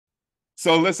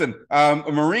So listen,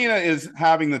 Marina is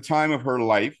having the time of her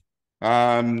life. We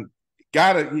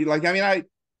got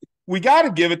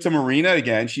to give it to Marina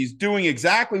again. She's doing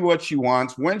exactly what she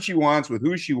wants, when she wants, with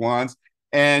who she wants,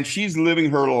 and she's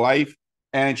living her life.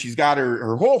 And she's got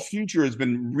her whole future has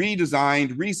been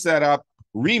redesigned, reset up,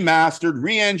 remastered,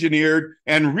 re-engineered,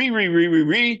 and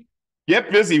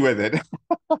get busy with it.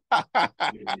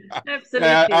 Absolutely.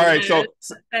 All right, so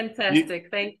Fantastic.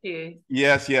 Thank you.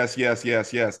 yes.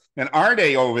 And Arne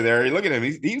over there, look at him.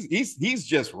 He's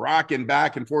just rocking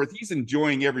back and forth. He's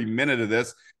enjoying every minute of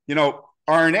this. You know,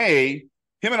 Arne, him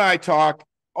and I talk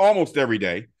almost every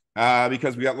day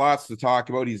because we got lots to talk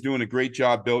about. He's doing a great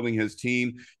job building his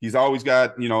team. He's always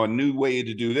got, a new way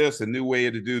to do this, a new way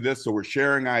to do this. So we're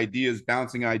sharing ideas,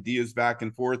 bouncing ideas back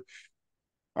and forth.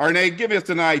 Arne, give us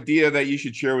an idea that you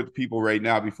should share with the people right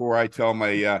now before I tell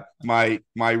my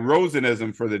my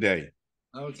Rosenism for the day.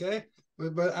 Okay,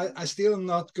 but I still am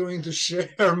not going to share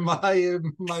my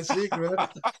secret.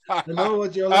 I know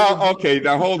what you're looking for. Okay,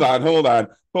 now hold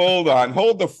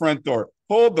the front door.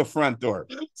 Hold the front door.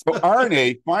 So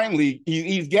Arne finally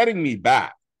he's getting me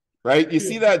back, right? You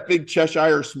see that big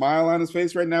Cheshire smile on his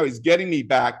face right now? He's getting me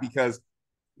back because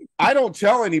I don't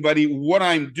tell anybody what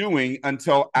I'm doing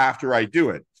until after I do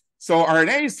it. So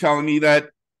Arne's telling me that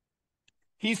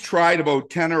he's tried about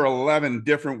 10 or 11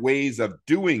 different ways of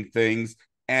doing things.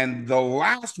 And the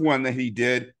last one that he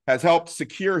did has helped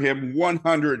secure him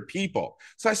 100 people.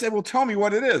 So I said, well, tell me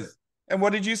what it is. And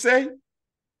what did you say?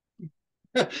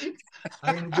 I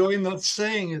enjoy not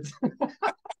saying it.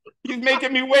 He's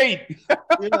making me wait.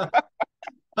 Yeah,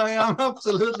 I am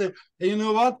absolutely. You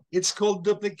know what? It's called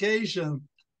duplication.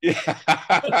 Yeah.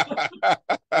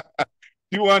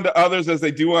 Do unto others as they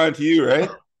do unto you, right?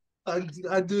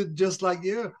 I do just like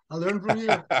you. I learn from you.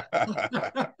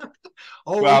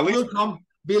 Oh, well, it will come.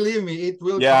 Believe me, it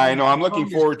will. Yeah, come. I know. I'm looking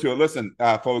forward to it. Listen,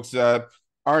 folks,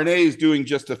 Arne is doing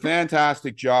just a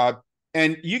fantastic job,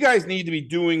 and you guys need to be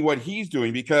doing what he's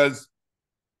doing because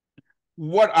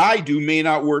what I do may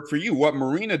not work for you. What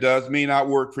Marina does may not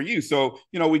work for you. So,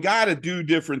 we got to do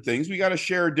different things. We got to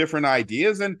share different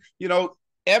ideas, and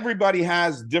everybody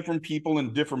has different people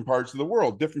in different parts of the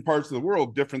world. Different parts of the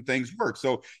world, different things work.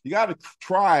 So you got to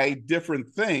try different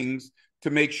things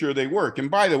to make sure they work. And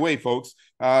by the way, folks,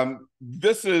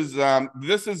 this is the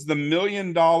 $1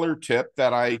 million tip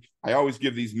that I always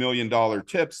give these $1 million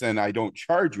tips, and I don't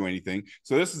charge you anything.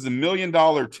 So this is $1 million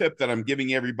tip that I'm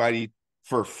giving everybody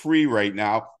for free right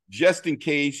now, just in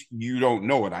case you don't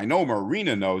know it. I know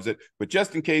Marina knows it, but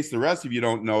just in case the rest of you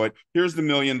don't know it, here's the $1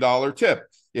 million tip.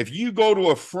 If you go to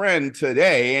a friend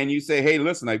today and you say, hey,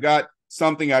 listen, I've got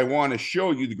something I want to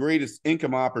show you, the greatest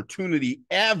income opportunity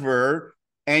ever,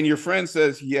 and your friend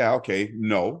says, yeah, okay,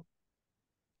 no.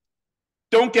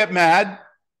 Don't get mad.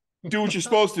 Do what you're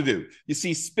supposed to do. You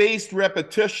see, spaced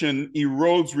repetition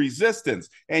erodes resistance,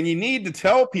 and you need to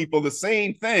tell people the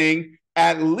same thing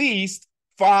at least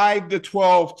 5 to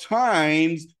 12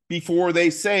 times before they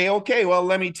say, okay, well,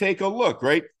 let me take a look,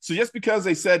 right? So just because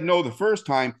they said no the first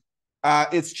time,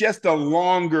 it's just a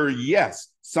longer yes.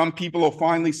 Some people will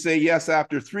finally say yes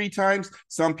after 3 times.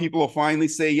 Some people will finally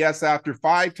say yes after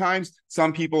 5 times.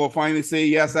 Some people will finally say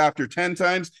yes after 10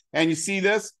 times. And you see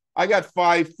this? I got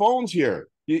 5 phones here.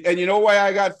 And you know why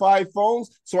I got 5 phones?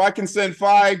 So I can send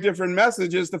 5 different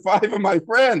messages to 5 of my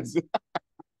friends.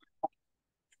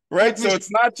 Right? So it's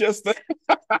not just the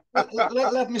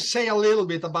let me say a little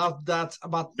bit about that.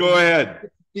 Go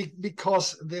ahead.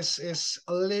 Because this is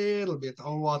a little bit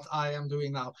of what I am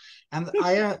doing now, and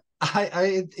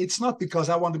it's not because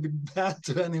I want to be bad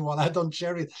to anyone. I don't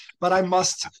share it, but I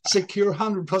must secure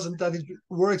 100% that it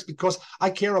works because I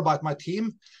care about my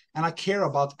team and I care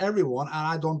about everyone, and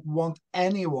I don't want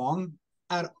anyone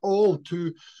at all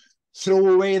to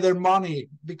throw away their money,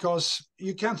 because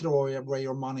you can't throw away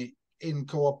your money in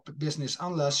co-op business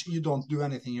unless you don't do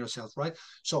anything yourself, right?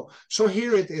 So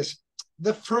here it is.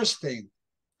 The first thing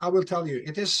I will tell you,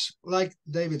 it is like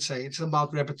David said, it's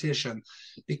about repetition,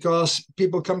 because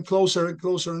people come closer and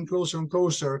closer and closer and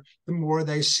closer the more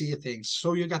they see things.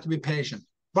 So you got to be patient.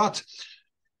 But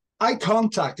I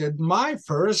contacted my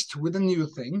first with a new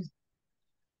thing.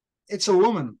 It's a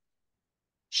woman.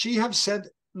 She have said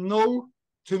no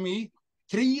to me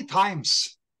 3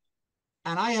 times.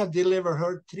 And I have delivered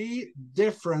her 3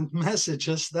 different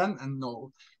messages then and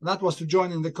no. That was to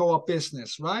join in the co-op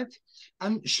business, right?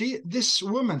 And this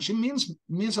woman, she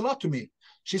means a lot to me.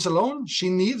 She's alone. She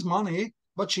needs money,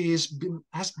 but she has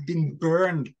been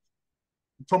burned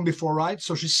from before, right?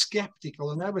 So she's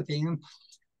skeptical and everything. And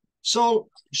so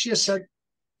she has said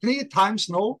 3 times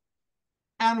no.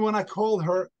 And when I called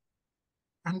her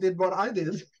and did what I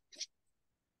did,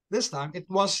 this time it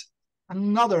was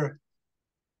another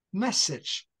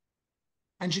message,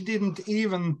 and she didn't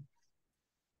even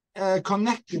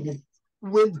connect it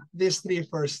with these three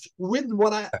first, with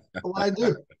what I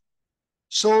do.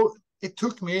 So it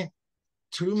took me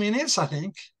 2 minutes, I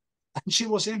think, and she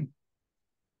was in,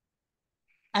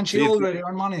 and she already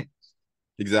earned money.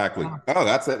 Exactly. Oh,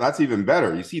 that's even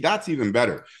better. You see, that's even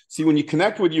better. See, when you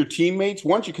connect with your teammates,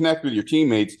 once you connect with your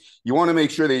teammates, you want to make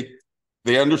sure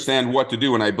they understand what to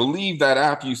do. And I believe that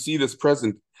after you see this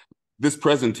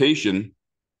presentation,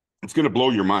 it's going to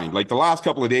blow your mind. Like the last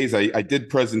couple of days, I did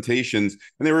presentations,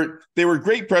 and they were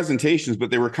great presentations, but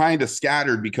they were kind of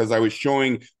scattered because I was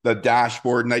showing the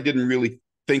dashboard, and I didn't really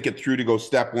think it through to go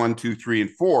step 1, 2, 3, and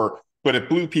 4. But it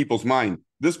blew people's mind.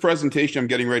 This presentation I'm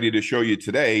getting ready to show you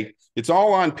today, it's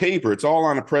all on paper, it's all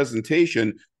on a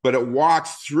presentation, but it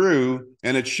walks through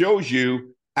and it shows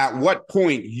you at what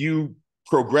point you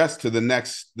progress to the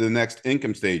next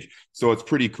income stage. So it's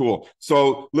pretty cool.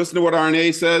 So listen to what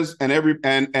Arne says, and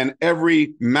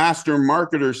every master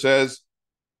marketer says,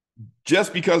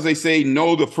 just because they say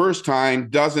no the first time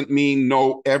doesn't mean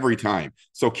no every time.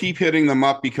 So keep hitting them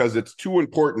up because it's too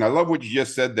important. I love what you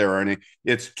just said there, Arne.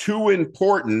 It's too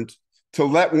important to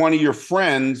let one of your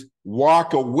friends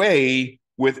walk away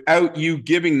without you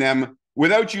dragging them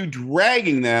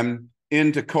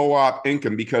into co-op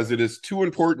income, because it is too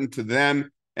important to them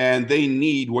and they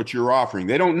need what you're offering.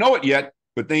 They don't know it yet,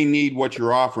 but they need what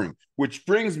you're offering, which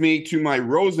brings me to my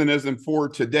Rosenism for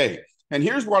today. And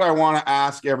here's what I want to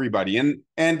ask everybody. And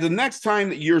the next time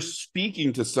that you're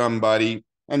speaking to somebody,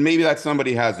 and maybe that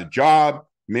somebody has a job,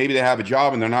 maybe they have a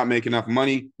job and they're not making enough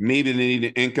money, maybe they need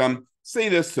an income, say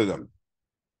this to them.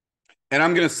 And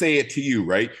I'm going to say it to you,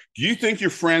 right? Do you think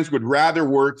your friends would rather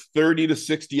work 30 to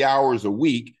 60 hours a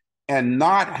week and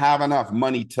not have enough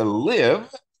money to live?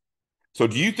 So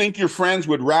do you think your friends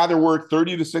would rather work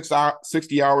 30 to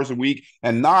 60 hours a week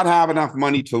and not have enough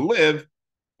money to live,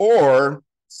 or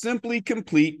simply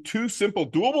complete 2 simple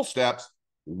doable steps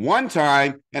one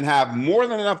time and have more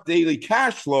than enough daily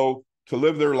cash flow to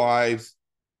live their lives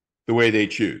the way they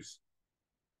choose?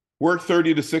 Work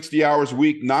 30 to 60 hours a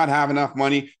week, not have enough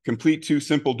money, complete 2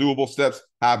 simple doable steps,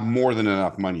 have more than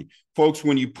enough money. Folks,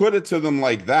 when you put it to them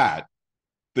like that,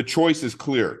 the choice is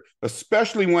clear,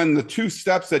 especially when the 2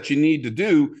 steps that you need to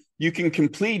do, you can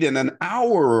complete in an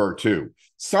hour or 2.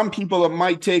 Some people, it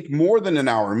might take more than an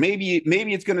hour. Maybe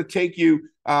it's going to take you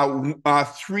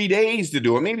 3 days to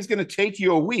do it. Maybe it's going to take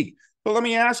you a week. But let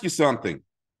me ask you something.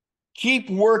 Keep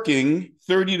working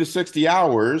 30 to 60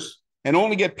 hours and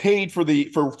only get paid for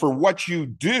what you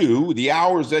do, the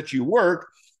hours that you work,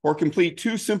 or complete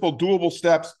 2 simple doable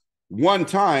steps one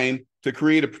time to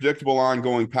create a predictable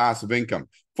ongoing passive income.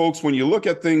 Folks, when you look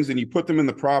at things and you put them in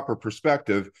the proper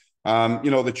perspective,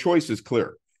 the choice is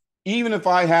clear. Even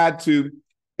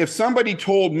if somebody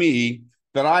told me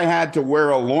that I had to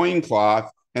wear a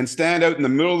loincloth and stand out in the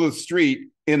middle of the street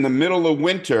in the middle of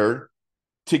winter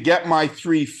to get my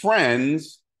 3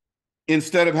 friends,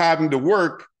 instead of having to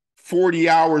work 40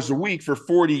 hours a week for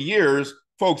 40 years,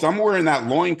 folks, I'm wearing that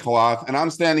loincloth and I'm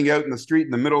standing out in the street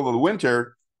in the middle of the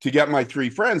winter to get my 3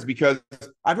 friends, because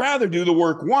I'd rather do the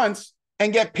work once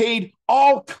and get paid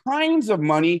all kinds of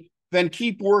money than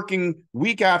keep working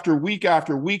week after week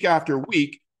after week after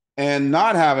week and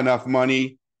not have enough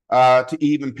money to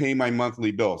even pay my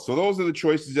monthly bill. So those are the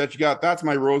choices that you got. That's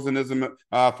my Rosenism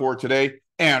for today.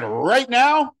 And right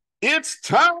now, it's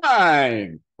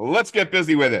time. Let's get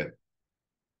busy with it.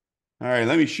 All right,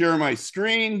 let me share my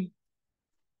screen.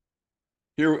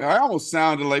 Here, I almost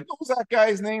sounded like, what was that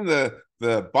guy's name?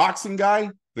 The boxing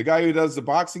guy? The guy who does the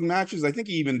boxing matches? I think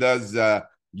he even does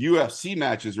UFC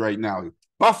matches right now.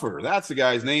 Buffer, that's the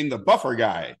guy's name, the Buffer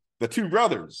guy. The 2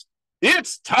 brothers.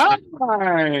 It's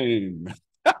time.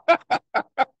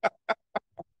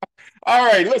 All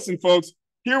right, listen, folks.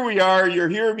 Here we are. You're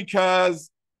here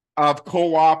because of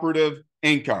cooperative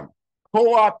income.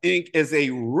 Co-op Inc. is a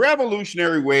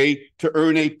revolutionary way to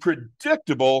earn a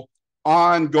predictable,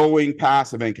 ongoing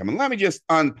passive income. And let me just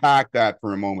unpack that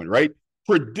for a moment, right?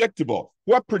 Predictable.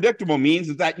 What predictable means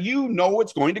is that you know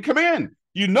it's going to come in.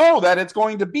 You know that it's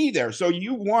going to be there. So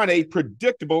you want a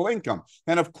predictable income.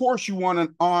 And of course, you want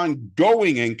an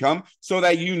ongoing income so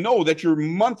that you know that your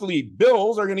monthly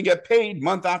bills are going to get paid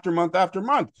month after month after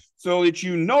month. So that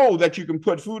you know that you can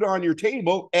put food on your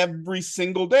table every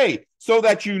single day. So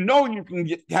that you know you can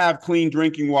have clean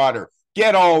drinking water,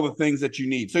 get all the things that you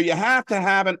need. So you have to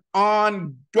have an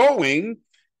ongoing.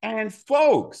 And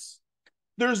folks,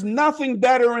 there's nothing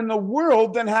better in the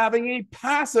world than having a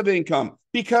passive income,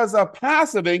 because a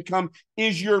passive income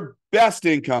is your best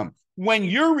income. When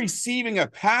you're receiving a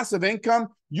passive income,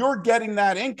 you're getting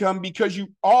that income because you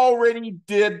already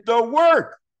did the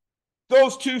work.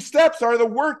 Those 2 steps are the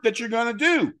work that you're going to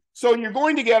do. So you're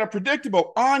going to get a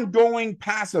predictable, ongoing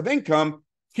passive income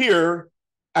here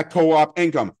at Co-op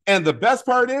Income. And the best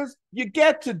part is you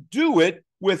get to do it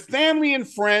with family and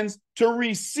friends to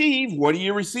receive, what do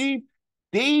you receive?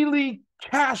 Daily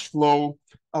cash flow,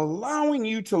 allowing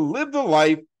you to live the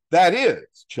life that is,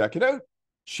 check it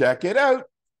out,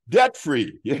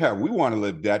 debt-free. Yeah, we want to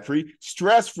live debt-free,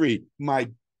 stress-free. My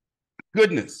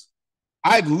goodness,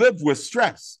 I've lived with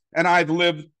stress and I've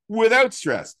lived without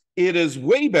stress. It is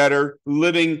way better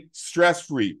living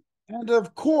stress-free. And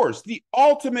of course, the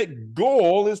ultimate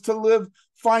goal is to live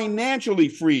financially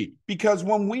free, because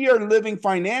when we are living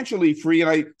financially free,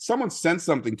 and someone sent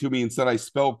something to me and said I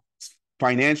spelled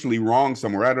financially wrong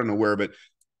somewhere. I don't know where, but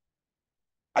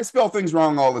I spell things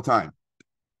wrong all the time.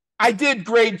 I did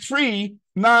grade 3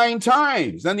 9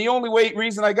 times. And the only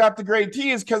reason I got the grade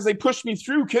T is because they pushed me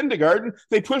through kindergarten.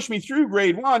 They pushed me through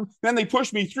grade 1. Then they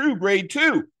pushed me through grade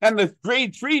 2. And the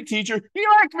grade 3 teacher, he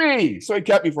liked me. So he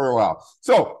kept me for a while.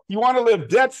 So you want to live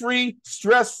debt-free,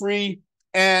 stress-free,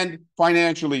 and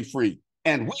financially free.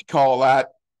 And we call that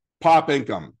pop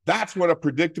income. That's what a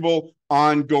predictable,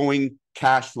 ongoing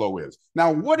cash flow is.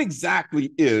 Now, what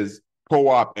exactly is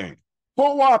Co-op Inc?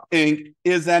 Co-op Inc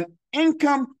is an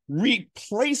income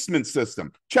replacement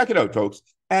system. Check it out, folks.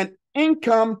 An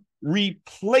income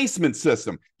replacement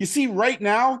system. You see, right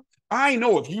now, I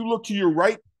know if you look to your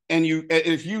right and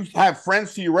if you have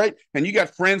friends to your right and you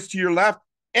got friends to your left,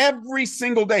 every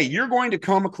single day you're going to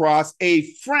come across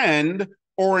a friend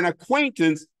or an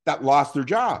acquaintance that lost their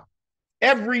job.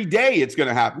 Every day it's going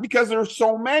to happen because there are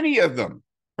so many of them,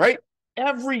 right?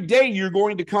 Every day you're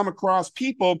going to come across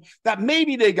people that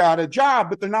maybe they got a job,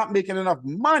 but they're not making enough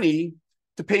money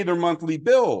to pay their monthly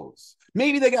bills.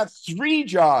 Maybe they got 3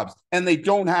 jobs and they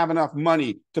don't have enough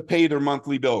money to pay their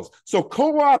monthly bills. So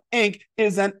Co-op Inc.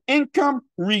 is an income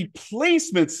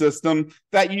replacement system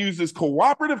that uses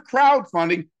cooperative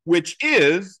crowdfunding, which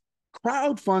is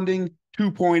crowdfunding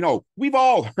 2.0. We've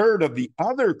all heard of the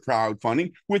other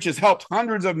crowdfunding, which has helped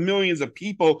hundreds of millions of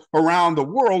people around the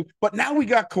world. But now we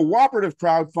got cooperative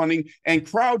crowdfunding and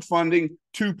crowdfunding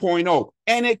 2.0.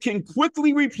 And it can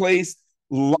quickly replace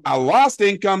a lost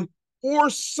income or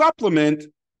supplement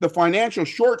the financial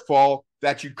shortfall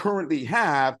that you currently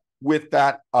have with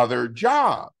that other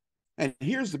job. And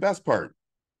here's the best part.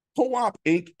 Co-op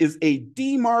Inc. is a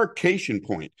demarcation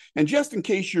point. And just in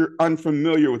case you're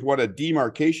unfamiliar with what a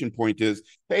demarcation point is,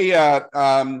 hey,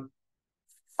 Arnie,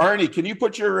 can you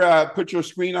put your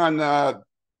screen on,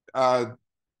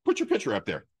 put your picture up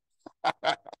there.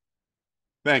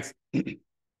 Thanks.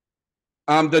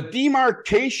 The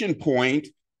demarcation point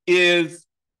is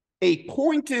a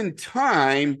point in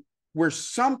time where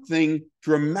something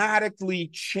dramatically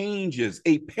changes,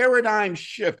 a paradigm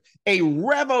shift, a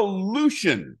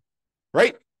revolution,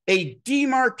 right? A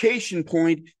demarcation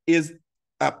point is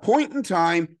a point in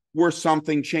time where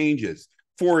something changes.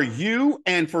 For you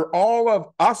and for all of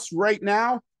us right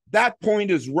now, that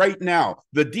point is right now.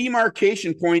 The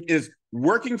demarcation point is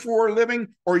working for a living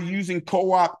or using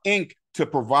Co-op Inc. to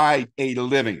provide a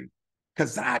living,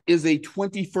 because that is a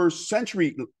 21st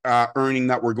century earning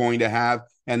that we're going to have.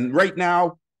 And right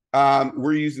now,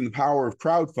 we're using the power of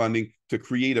crowdfunding to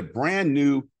create a brand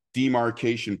new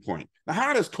demarcation point. Now,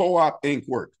 how does Co-op Inc.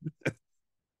 work?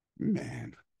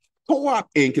 Man, Co-op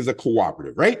Inc. is a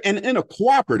cooperative, right? And in a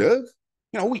cooperative,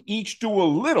 we each do a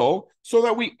little so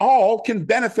that we all can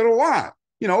benefit a lot.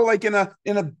 Like in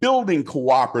a building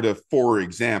cooperative, for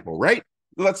example, right?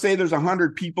 Let's say there's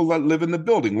 100 people that live in the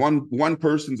building. One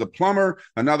person's a plumber,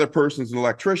 another person's an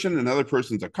electrician, another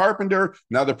person's a carpenter,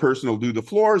 another person will do the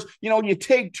floors. You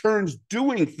take turns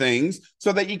doing things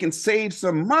so that you can save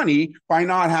some money by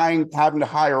not having to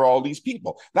hire all these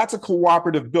people. That's a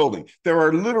cooperative building. There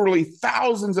are literally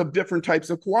thousands of different types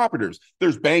of cooperatives.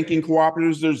 There's banking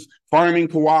cooperatives, there's farming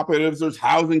cooperatives, there's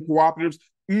housing cooperatives,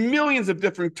 millions of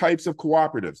different types of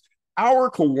cooperatives. Our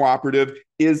cooperative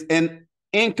is an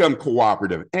income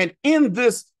cooperative. And in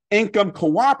this income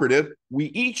cooperative, we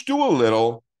each do a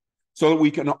little so that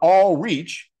we can all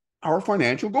reach our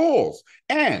financial goals.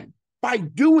 And by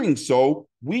doing so,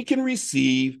 we can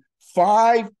receive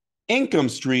 5 income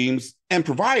streams and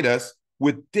provide us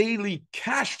with daily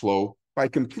cash flow by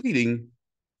completing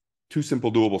 2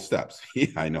 simple doable steps. Yeah,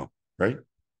 I know, right?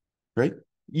 Right?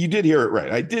 You did hear it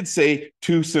right. I did say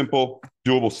 2 simple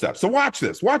doable steps. So watch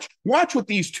this. Watch what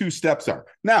these 2 steps are.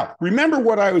 Now, remember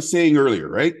what I was saying earlier,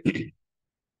 right?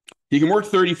 You can work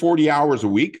 30, 40 hours a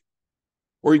week,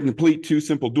 or you can complete 2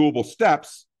 simple doable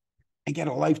steps and get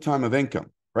a lifetime of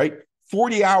income, right?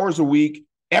 40 hours a week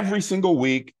every single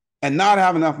week and not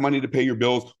have enough money to pay your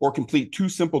bills, or complete 2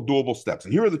 simple doable steps.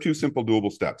 And here are the 2 simple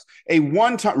doable steps. A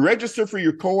one-time register for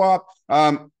your co-op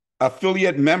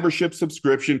affiliate membership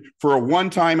subscription for a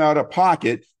one-time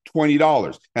out-of-pocket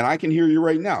 $20. And I can hear you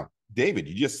right now. David,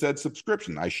 you just said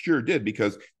subscription. I sure did,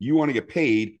 because you want to get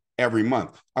paid every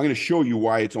month. I'm going to show you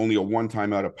why it's only a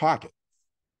one-time out-of-pocket.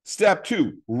 Step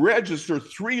 2, register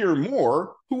 3 or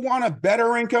more who want a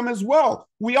better income as well.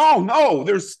 We all know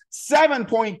there's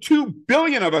 7.2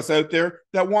 billion of us out there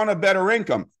that want a better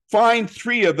income. Find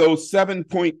 3 of those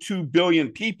 7.2 billion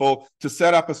people to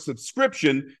set up a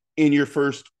subscription in your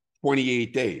first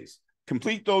 28 days.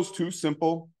 Complete those 2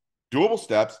 simple, doable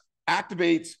steps,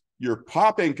 activates your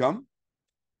pop income,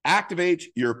 and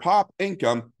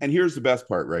here's the best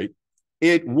part, right?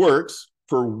 It works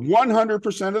for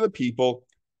 100% of the people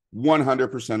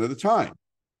 100% of the time.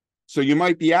 So you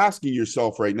might be asking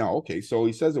yourself right now, okay, so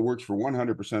he says it works for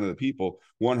 100% of the people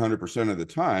 100% of the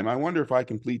time. I wonder if I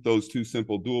complete those 2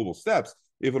 simple doable steps,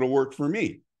 if it'll work for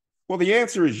me. Well, the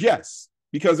answer is yes,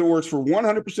 because it works for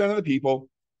 100% of the people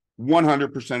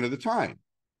 100% of the time.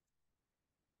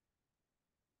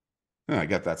 I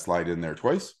got that slide in there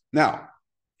twice. Now,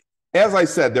 as I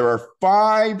said, there are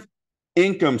 5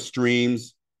 income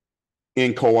streams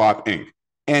in Co-op Inc.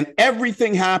 And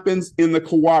everything happens in the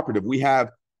cooperative. We have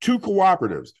 2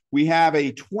 cooperatives. We have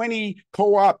a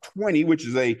Co-op 20, which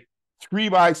is a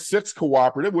 3x6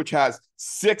 cooperative, which has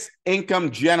 6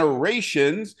 income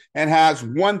generations and has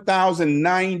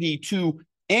 1,092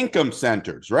 income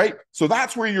centers, right? So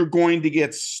that's where you're going to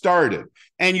get started.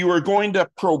 And you are going to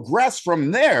progress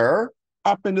from there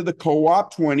up into the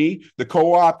Co-op 20, the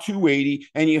Co-op 280,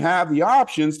 and you have the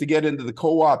options to get into the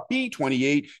Co-op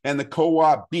B28 and the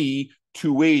Co-op B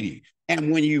 280.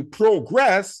 And when you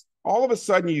progress, all of a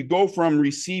sudden you go from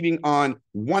receiving on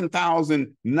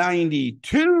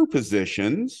 1,092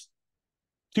 positions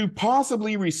to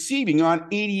possibly receiving on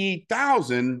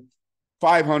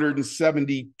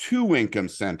 88,572 income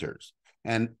centers.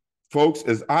 And folks,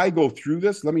 as I go through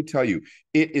this, let me tell you,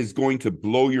 it is going to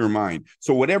blow your mind.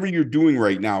 So whatever you're doing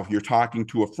right now, if you're talking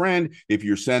to a friend, if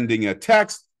you're sending a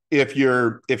text, if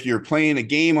you're playing a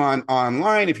game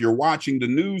online, if you're watching the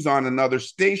news on another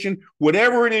station,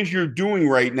 whatever it is you're doing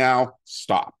right now,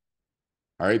 stop.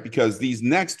 All right, because these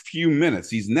next few minutes,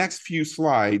 these next few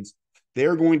slides,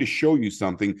 they're going to show you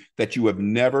something that you have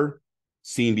never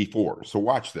seen before. So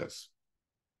watch this.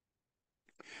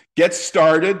 Get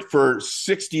started for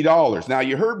 $60. Now,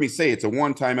 you heard me say it's a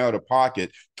one-time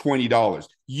out-of-pocket, $20.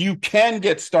 You can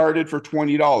get started for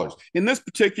 $20. In this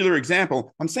particular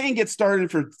example, I'm saying get started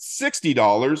for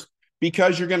 $60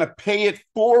 because you're going to pay it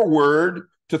forward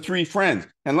to 3 friends.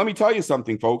 And let me tell you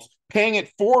something, folks. Paying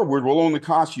it forward will only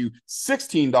cost you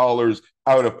 $16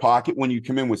 out of pocket when you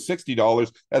come in with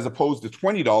 $60, as opposed to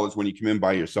 $20 when you come in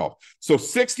by yourself. So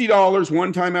 $60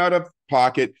 one-time out of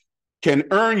pocket can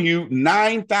earn you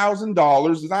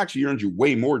 $9,000. It actually earns you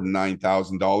way more than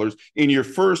 $9,000 in your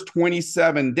first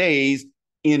 27 days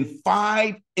in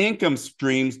 5 income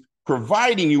streams,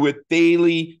 providing you with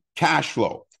daily cash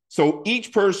flow. So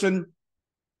each person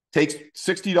takes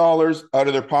 $60 out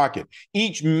of their pocket.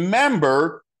 Each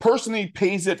member personally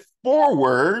pays it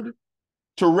forward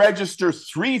to register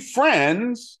 3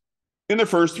 friends in the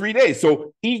first 3 days.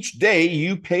 So each day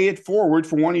you pay it forward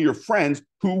for one of your friends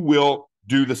who will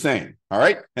do the same. All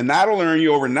right. And that'll earn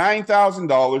you over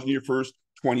 $9,000 in your first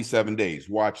 27 days.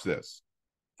 Watch this.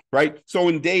 Right. So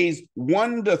in days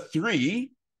 1 to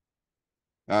 3,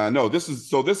 you're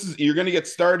going to get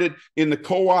started in the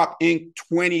Co-op Inc.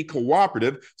 20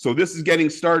 cooperative. So this is getting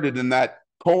started in that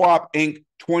Co-op Inc.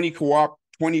 20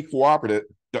 cooperative.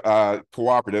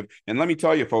 And let me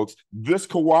tell you, folks, this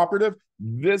cooperative,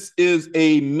 this is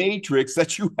a matrix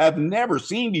that you have never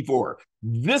seen before.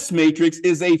 This matrix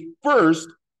is a first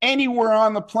anywhere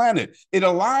on the planet. It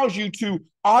allows you to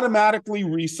automatically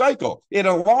recycle. It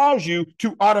allows you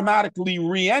to automatically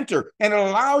re-enter, and it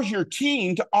allows your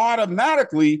team to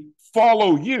automatically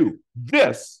follow you.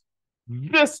 This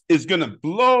is going to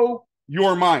blow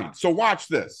your mind. So watch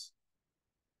this.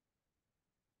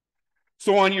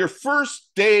 So on your first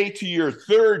day to your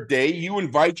 3rd day, you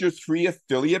invite your 3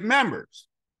 affiliate members.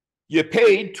 You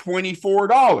paid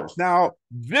 $24. Now,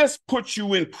 this puts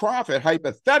you in profit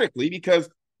hypothetically because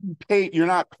you're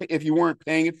not, if you weren't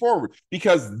paying it forward,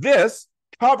 because this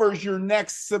covers your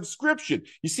next subscription.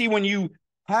 You see, when you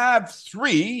have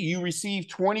 3, you receive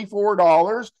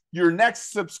 $24. Your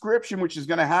next subscription, which is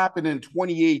going to happen in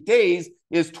 28 days,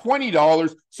 is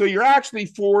 $20. So you're actually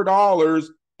 $4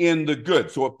 in the good.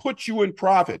 So it puts you in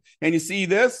profit. And you see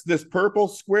this purple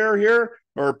square here,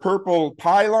 or purple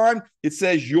pylon, it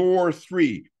says your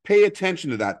 3. Pay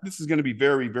attention to that. This is going to be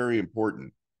very, very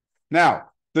important. Now,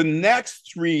 the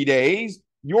next 3 days,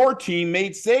 your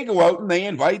teammates, they go out and they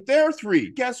invite their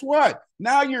 3. Guess what?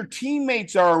 Now your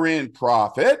teammates are in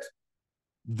profit.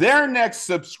 Their next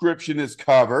subscription is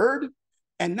covered.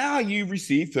 And now you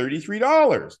receive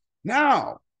 $33.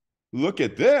 Now, look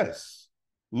at this.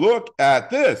 Look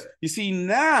at this. You see,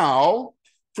 now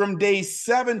from days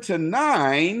 7 to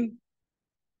 9,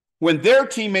 when their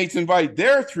teammates invite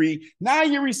their 3, now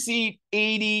you receive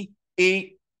 $88.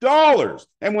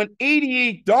 And when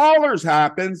 $88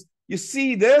 happens, you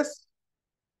see this?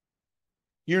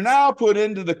 You're now put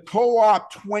into the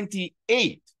co-op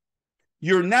 28.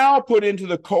 You're now put into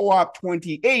the co-op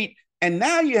 28, and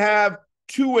now you have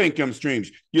 2 income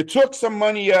streams. You took some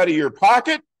money out of your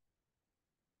pocket.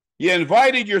 You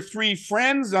invited your 3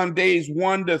 friends on days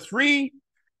 1 to 3.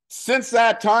 Since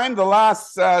that time, the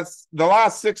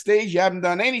last 6 days, you haven't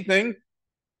done anything,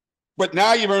 but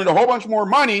now you've earned a whole bunch more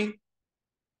money.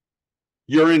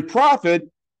 You're in profit,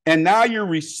 and now you're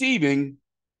receiving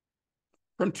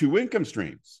from 2 income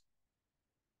streams.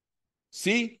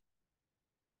 See?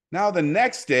 Now the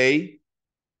next day,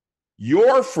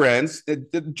 your friends,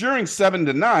 during 7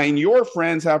 to 9, your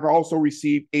friends have also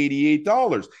received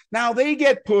 $88. Now they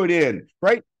get put in,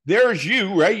 right? There's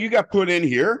you, right? You got put in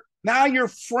here. Now your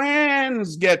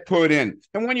friends get put in.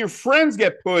 And when your friends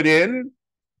get put in,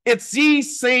 it's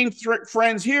these same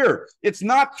friends here. It's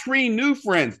not 3 new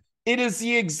friends. It is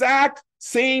the exact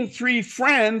same 3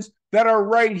 friends that are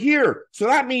right here. So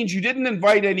that means you didn't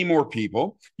invite any more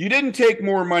people. You didn't take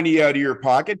more money out of your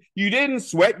pocket. You didn't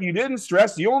sweat. You didn't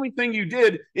stress. The only thing you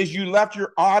did is you left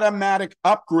your automatic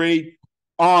upgrade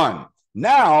on.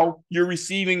 Now you're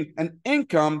receiving an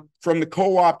income from the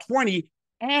co-op 20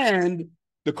 and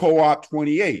the co-op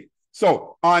 28.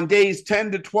 So on days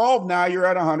 10 to 12, now you're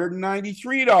at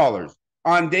 $193.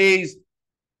 On days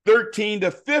 13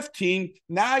 to 15,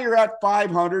 now you're at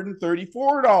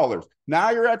 $534.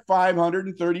 Now you're at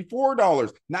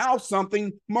 $534. Now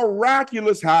something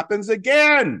miraculous happens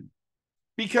again.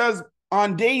 Because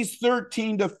on days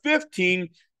 13 to 15,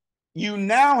 you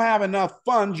now have enough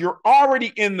funds. You're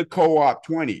already in the co-op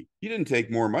 20. You didn't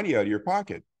take more money out of your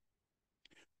pocket.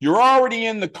 You're already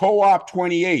in the co-op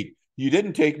 28. You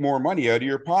didn't take more money out of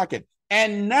your pocket.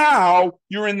 And now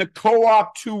you're in the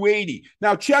co-op 280.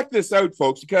 Now check this out,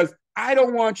 folks, because I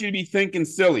don't want you to be thinking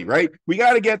silly, right? We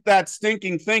got to get that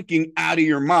stinking thinking out of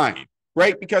your mind,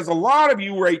 right? Because a lot of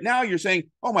you right now, you're saying,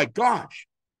 oh my gosh,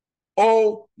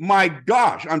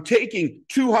 I'm taking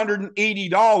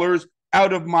 $280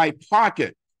 out of my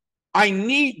pocket. I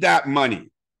need that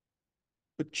money.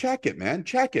 But check it, man,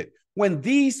 check it. When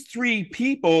these 3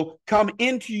 people come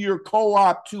into your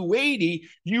co-op 280,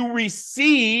 you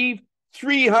receive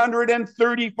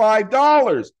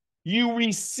 $335. You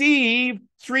receive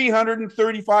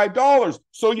 $335.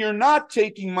 So you're not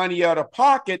taking money out of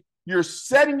pocket. You're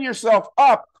setting yourself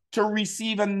up to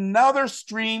receive another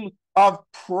stream of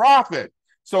profit.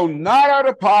 So not out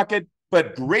of pocket,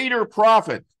 but greater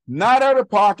profit. Not out of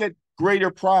pocket,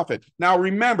 greater profit. Now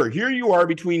remember, here you are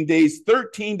between days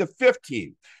 13 to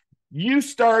 15. You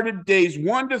started days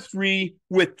 1 to 3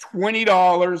 with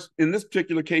 $20, in this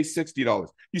particular case, $60.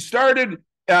 You started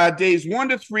days 1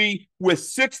 to 3 with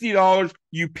 $60.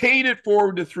 You paid it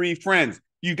forward to 3 friends.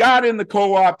 You got in the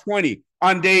co-op 20.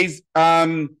 On days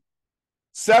 7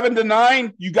 to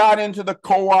 9, you got into the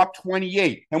co-op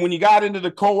 28. And when you got into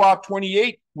the co-op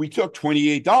 28, we took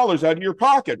 $28 out of your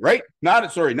pocket, right? Not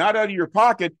out of your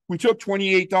pocket. We took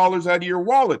 $28 out of your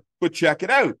wallet. But check it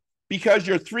out. Because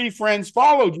your 3 friends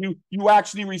followed you, you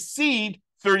actually received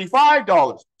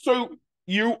 $35. So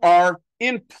you are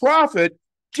in profit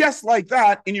just like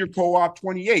that in your co-op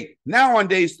 28. Now on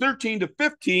days 13 to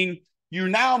 15, you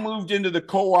now moved into the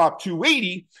co-op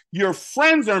 280. Your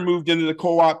friends are moved into the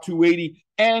co-op 280,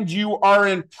 and you are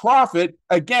in profit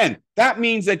again. That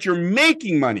means that you're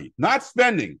making money, not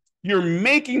spending. You're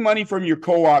making money from your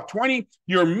co-op 20.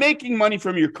 You're making money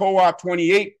from your co-op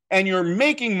 28, and you're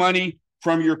making money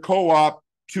from your co-op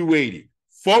 280.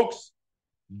 Folks,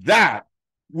 that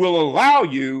will allow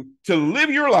you to live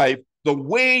your life the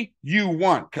way you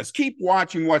want, because keep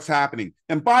watching what's happening.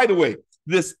 And by the way,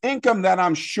 this income that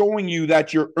I'm showing you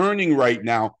that you're earning right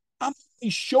now, I'm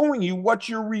showing you what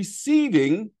you're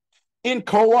receiving in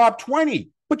co-op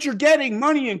 20, but you're getting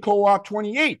money in co-op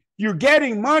 28. You're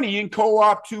getting money in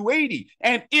co-op 280.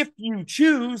 And if you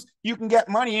choose, you can get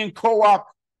money in co-op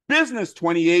business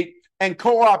 28 and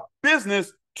co-op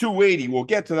business 280. We'll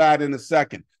get to that in a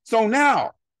second. So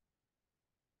now,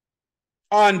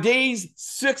 on days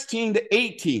 16 to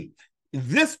 18,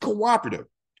 this cooperative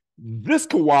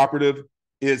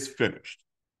is finished.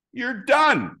 you're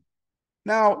done.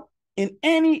 Now, in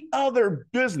any other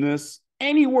business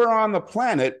anywhere on the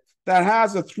planet that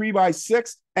has a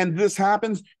 3x6 and this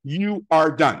happens, you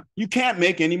are done. You can't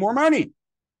make any more money.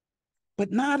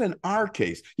 But not in our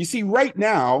case. You see, right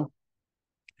now,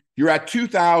 you're at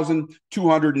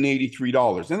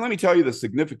 $2,283. And let me tell you the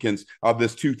significance of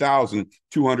this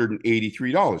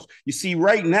 $2,283. You see,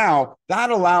 right now, that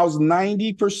allows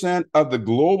 90% of the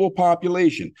global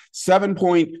population,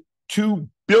 7.2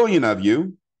 billion of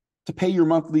you, to pay your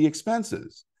monthly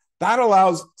expenses. That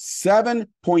allows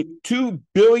 7.2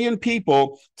 billion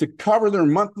people to cover their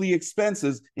monthly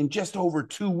expenses in just over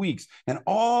 2 weeks. And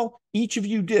all each of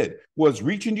you did was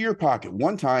reach into your pocket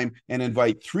one time and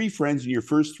invite 3 friends in your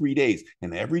first 3 days.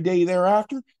 And every day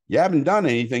thereafter, you haven't done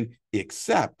anything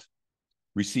except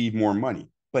receive more money.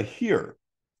 But here,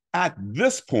 at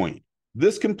this point,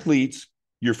 this completes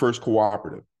your first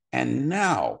cooperative. And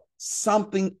now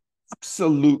something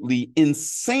absolutely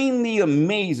insanely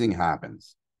amazing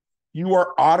happens. You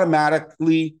are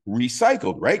automatically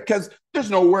recycled, right? Because there's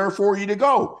nowhere for you to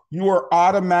go. You are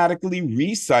automatically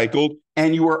recycled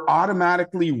and you are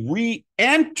automatically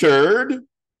re-entered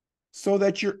so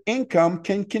that your income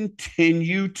can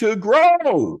continue to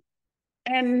grow.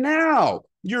 And now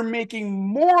you're making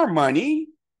more money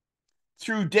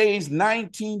through days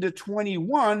 19 to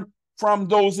 21 from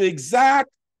those exact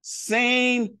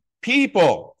same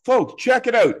people. Folks, check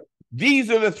it out. These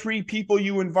are the 3 people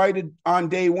you invited on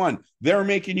day 1. They're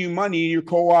making you money in your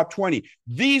co-op 20.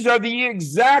 These are the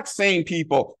exact same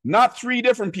people, not 3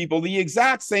 different people, the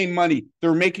exact same money.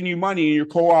 They're making you money in your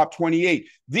co-op 28.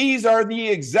 These are the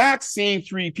exact same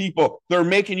 3 people. They're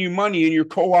making you money in your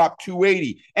co-op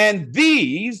 280. And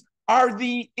these are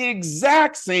the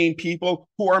exact same people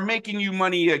who are making you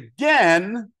money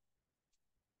again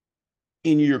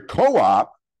in your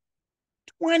co-op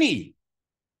 20.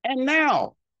 And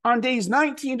now, on days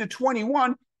 19 to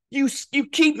 21, you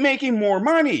keep making more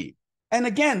money. And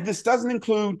again, this doesn't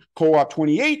include co-op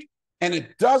 28, and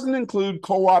it doesn't include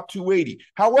co-op 280.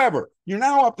 However, you're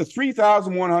now up to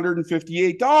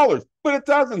 $3,158, but it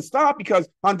doesn't stop because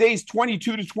on days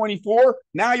 22 to 24,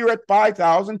 now you're at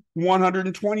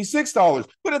 $5,126,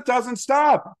 but it doesn't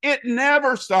stop. It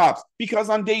never stops because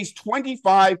on days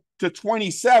 25 to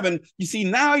 27, you see,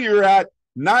 now you're at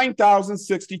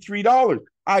 $9,063.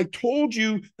 I told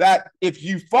you that if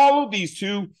you follow these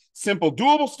 2 simple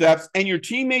doable steps and your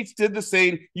teammates did the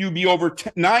same, you'd be over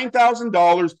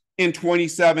 $9,000 in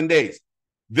 27 days.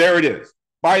 There it is.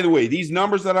 By the way, these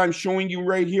numbers that I'm showing you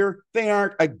right here, they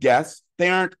aren't a guess. They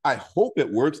aren't, I hope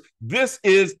it works. This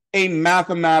is a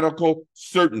mathematical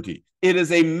certainty. It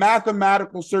is a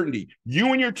mathematical certainty.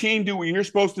 You and your team do what you're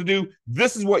supposed to do.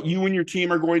 This is what you and your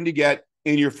team are going to get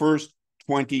in your first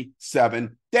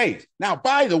 27 days. Now,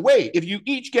 by the way, if you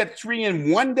each get 3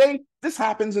 in 1 day, this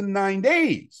happens in 9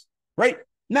 days, right?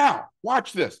 Now,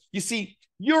 watch this. You see,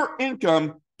 your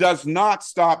income does not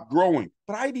stop growing,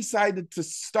 but I decided to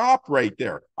stop right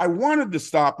there. I wanted to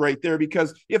stop right there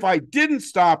because if I didn't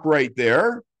stop right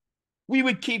there, we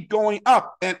would keep going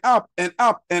up and up and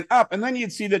up and up. And then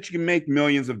you'd see that you can make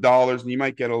millions of dollars and you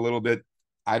might get a little bit,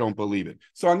 I don't believe it.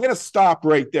 So I'm going to stop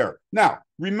right there. Now,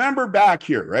 remember back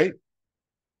here, right?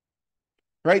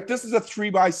 Right? This is a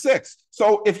 3x6.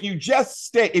 So if you just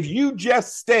stay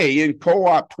in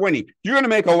co-op 20, you're going to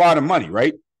make a lot of money,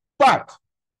 right? But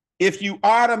if you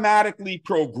automatically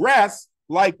progress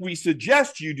like we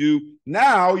suggest you do,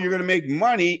 now you're going to make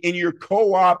money in your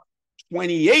co-op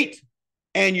 28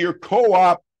 and your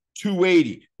co-op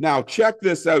 280. Now check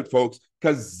this out, folks,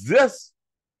 because this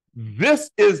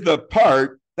is the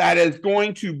part that is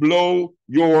going to blow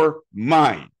your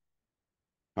mind.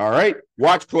 All right?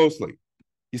 Watch closely.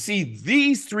 You see,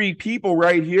 these 3 people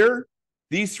right here,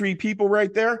 these 3 people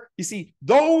right there, you see,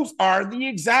 those are the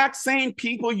exact same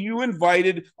people you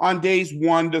invited on days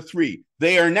 1 to 3.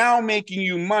 They are now making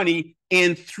you money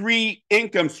in 3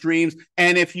 income streams.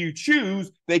 And if you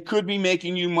choose, they could be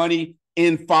making you money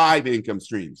in 5 income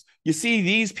streams. You see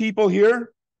these people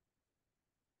here?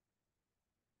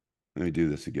 Let me do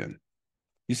this again.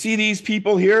 You see these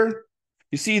people here?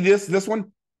 You see this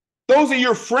one? Those are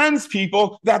your friends,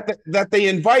 people that they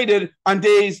invited on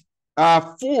days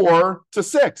 4 to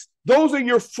 6. Those are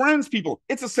your friends, people.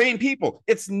 It's the same people.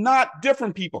 It's not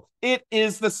different people. It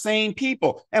is the same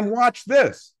people. And watch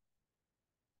this.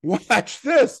 Watch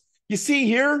this. You see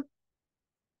here?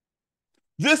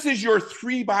 This is your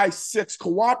 3x6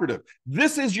 cooperative.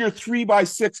 This is your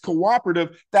 3x6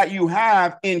 cooperative that you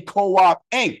have in Co-op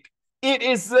Inc. It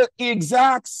is the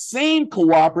exact same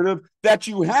cooperative that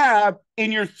you have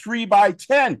in your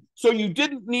 3x10. So you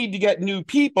didn't need to get new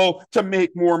people to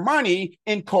make more money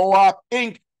in Co-op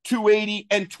Inc. 280,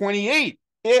 and 28.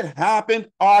 It happened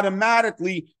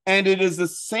automatically, and it is the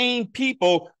same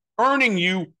people earning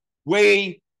you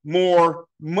way more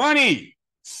money.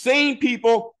 Same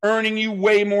people earning you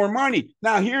way more money.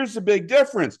 Now, here's the big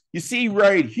difference. You see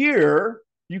right here,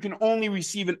 you can only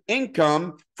receive an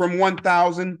income from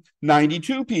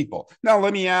 1,092 people. Now,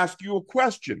 let me ask you a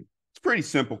question. It's a pretty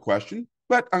simple question,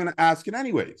 but I'm going to ask it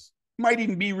anyways. Might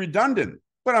even be redundant,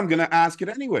 but I'm going to ask it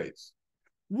anyways.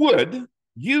 Would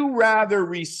you rather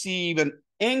receive an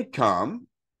income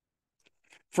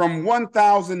from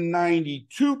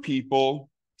 1,092 people,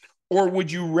 or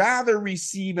would you rather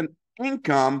receive an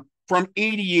income from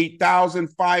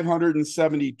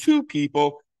 88,572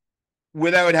 people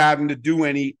without having to do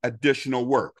any additional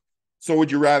work? So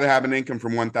would you rather have an income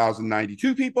from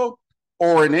 1,092 people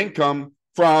or an income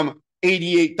from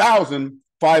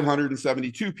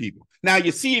 88,572 people? Now,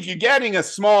 you see, if you're getting a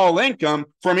small income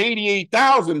from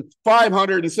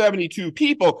 88,572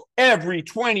 people every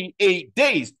 28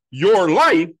 days, your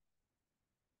life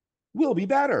will be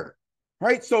better,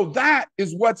 right? So that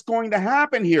is what's going to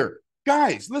happen here.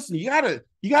 Guys, listen, you gotta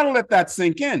let that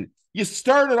sink in. You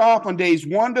started off on days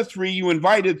 1 to 3, you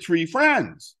invited 3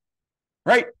 friends,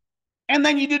 right? And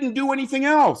then you didn't do anything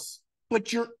else,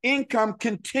 but your income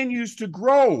continues to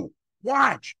grow.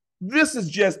 Watch. This is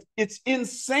just, it's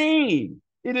insane.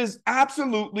 It is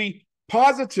absolutely,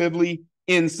 positively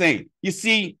insane. You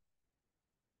see,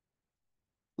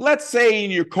 let's say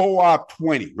in your co-op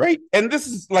 20, right? And this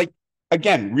is like,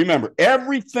 again, remember,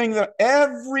 everything that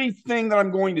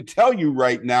I'm going to tell you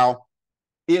right now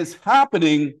is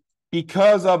happening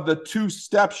because of the 2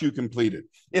 steps you completed.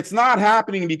 It's not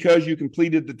happening because you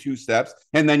completed the 2 steps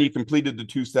and then you completed the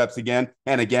 2 steps again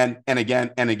and again and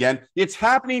again and again. It's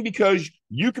happening because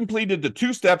you completed the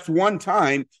 2 steps one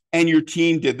time and your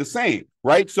team did the same,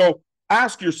 right? So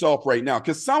ask yourself right now,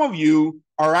 because some of you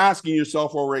are asking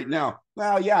yourself, well, right now,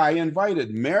 well, yeah, I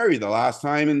invited Mary the last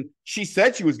time and she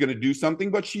said she was going to do something,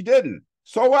 but she didn't.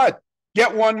 So what?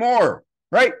 Get one more,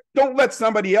 right? Don't let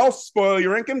somebody else spoil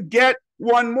your income. Get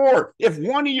one more. If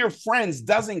one of your friends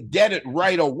doesn't get it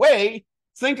right away,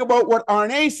 think about what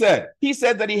Arne said. He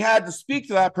said that he had to speak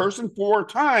to that person 4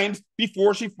 times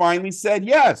before she finally said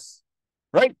yes,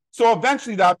 right? So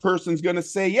eventually that person's going to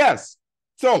say yes.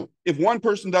 So if one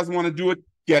person doesn't want to do it,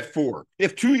 get 4.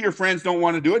 If 2 of your friends don't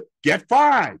want to do it, get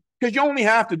 5, because you only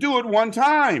have to do it one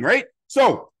time, right?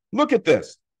 So look at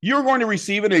this. You're going to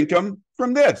receive an income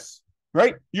from this,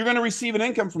 right? You're going to receive an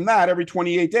income from that every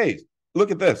 28 days. Look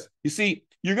at this. You see,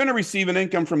 you're going to receive an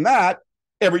income from that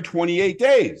every 28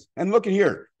 days. And look at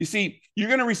here. You see, you're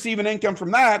going to receive an income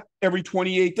from that every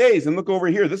 28 days. And look over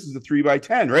here. This is a 3 by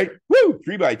 10, right? Woo,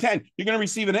 3 by 10. You're going to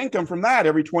receive an income from that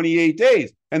every 28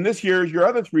 days. And this here is your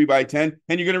other 3 by 10.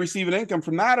 And you're going to receive an income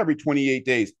from that every 28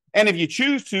 days. And if you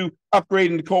choose to upgrade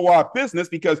into co-op business,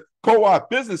 because co-op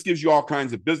business gives you all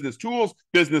kinds of business tools,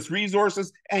 business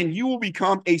resources, and you will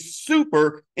become a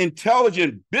super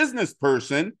intelligent business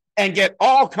person and get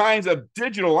all kinds of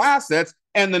digital assets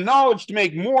and the knowledge to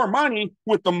make more money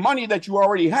with the money that you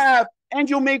already have, and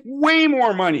you'll make way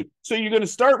more money. So you're going to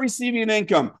start receiving an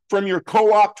income from your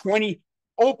co-op 20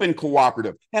 open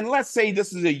cooperative. And let's say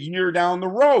this is a year down the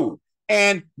road,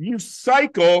 and you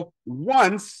cycle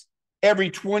once every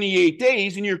 28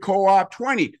 days in your co-op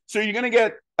 20. So you're going to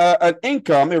get an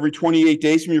income every 28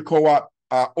 days from your co-op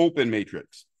open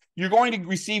matrix. You're going to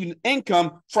receive an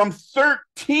income from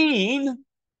 13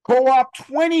 co-op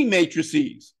 20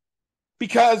 matrices,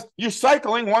 because you're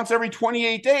cycling once every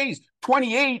 28 days.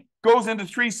 28 goes into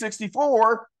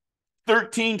 364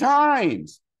 13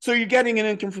 times. So you're getting an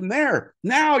income from there.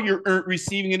 Now you're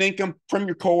receiving an income from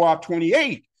your co-op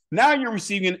 28. Now you're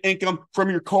receiving an income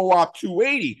from your co-op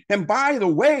 280. And by the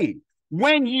way,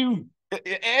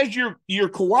 as your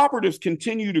cooperatives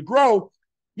continue to grow,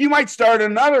 you might start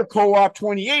another co-op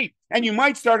 28 and you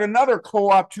might start another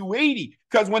co-op 280,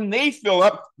 because when they fill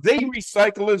up, they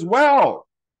recycle as well.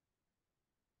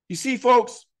 You see,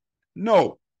 folks,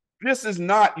 no, this is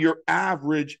not your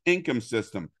average income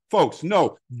system. Folks,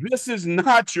 no, this is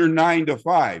not your 9 to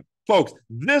 5. Folks,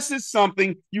 this is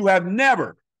something you have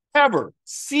never, ever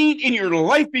seen in your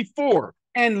life before.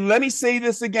 And let me say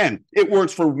this again. It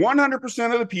works for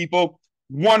 100% of the people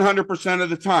 100% of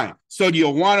the time. So do you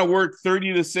want to work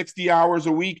 30 to 60 hours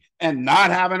a week and not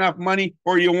have enough money,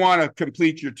 or you want to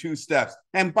complete your 2 steps?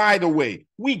 And by the way,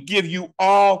 we give you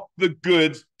all the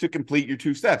goods to complete your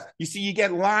 2 steps. You see, you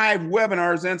get live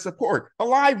webinars and support. A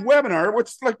live webinar,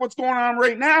 what's going on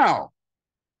right now?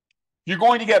 You're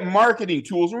going to get marketing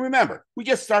tools. And remember, we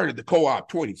just started the Co-op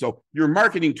 20, so your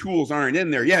marketing tools aren't in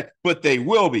there yet, but they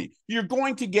will be. You're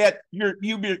going to get,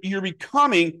 you're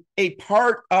becoming a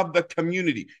part of the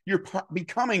community. You're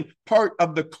becoming part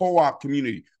of the co-op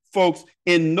community. Folks,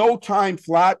 in no time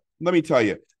flat, let me tell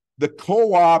you, the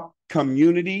co-op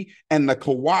community and the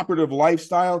cooperative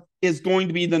lifestyle is going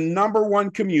to be the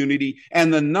 #1 community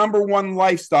and the #1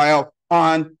 lifestyle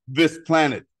on this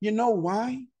planet. You know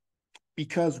why?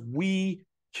 Because we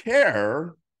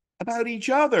care about each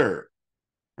other,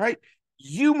 right?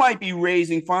 You might be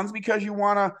raising funds because you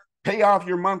want to pay off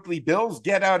your monthly bills,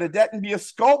 get out of debt, and be a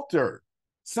sculptor.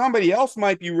 Somebody else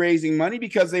might be raising money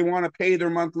because they want to pay their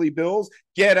monthly bills,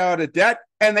 get out of debt,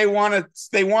 and they want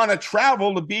to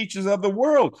travel the beaches of the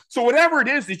world. So whatever it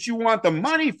is that you want the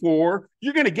money for,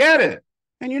 you're going to get it.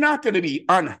 And you're not going to be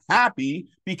unhappy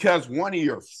because one of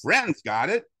your friends got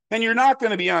it. And you're not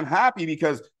going to be unhappy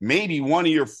because maybe one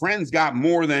of your friends got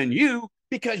more than you,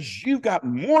 because you've got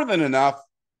more than enough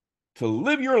to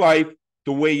live your life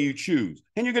the way you choose.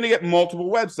 And you're going to get multiple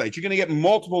websites. You're going to get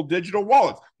multiple digital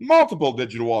wallets,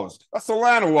 a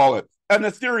Solana wallet, an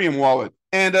Ethereum wallet,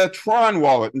 and a Tron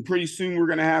wallet. And pretty soon we're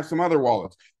going to have some other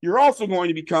wallets. You're also going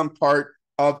to become part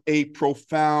of a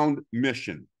profound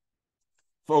mission.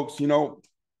 Folks, you know,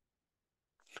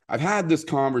 I've had this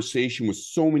conversation with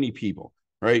so many people,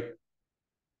 right?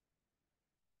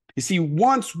 You see,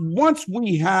 once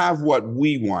we have what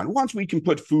we want, once we can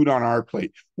put food on our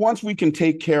plate, once we can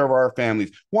take care of our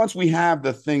families, once we have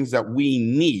the things that we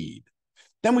need,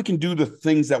 then we can do the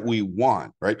things that we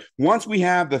want, right? Once we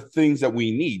have the things that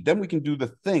we need, then we can do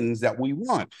the things that we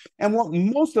want. And what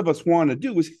most of us want to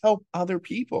do is help other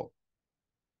people,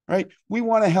 right? We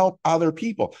want to help other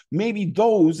people. Maybe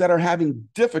those that are having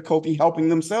difficulty helping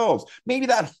themselves. Maybe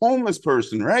that homeless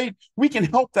person, right? We can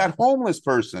help that homeless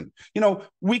person. You know,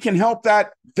 we can help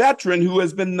that veteran who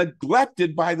has been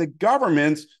neglected by the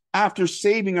governments after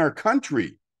saving our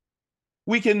country.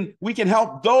 We can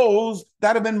help those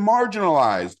that have been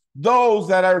marginalized, those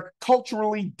that are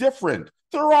culturally different.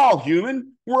 They're all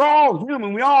human. We're all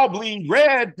human. We all bleed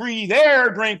red, breathe air,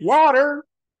 drink water.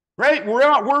 Right? We're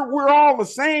all the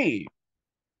same.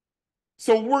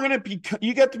 So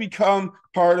you get to become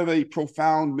part of a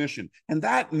profound mission. And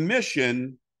that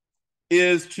mission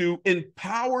is to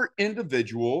empower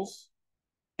individuals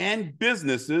and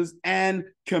businesses and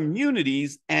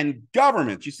communities and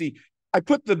governments. You see, I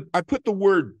put the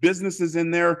word businesses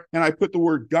in there and I put the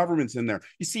word governments in there.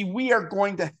 You see, we are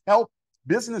going to help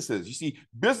businesses. You see,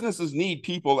 businesses need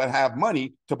people that have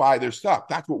money to buy their stuff.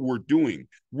 That's what we're doing.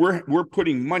 We're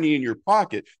putting money in your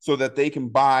pocket so that you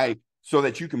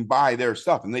can buy their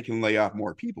stuff and they can lay off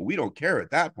more people. We don't care at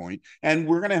that point. And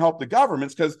we're going to help the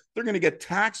governments because they're going to get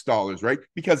tax dollars, right?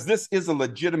 Because this is a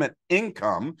legitimate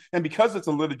income. And because it's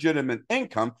a legitimate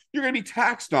income, you're going to be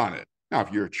taxed on it. Now,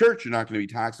 if you're a church, you're not going to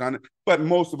be taxed on it, but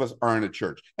most of us aren't a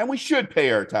church. And we should pay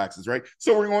our taxes, right?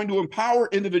 So we're going to empower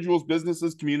individuals,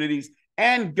 businesses, communities,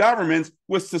 and governments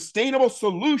with sustainable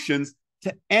solutions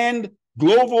to end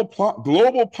global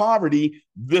poverty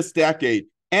this decade.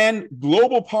 And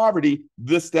global poverty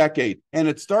this decade. And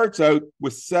it starts out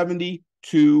with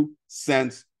 72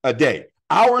 cents a day.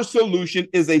 Our solution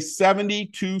is a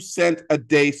 72-cent a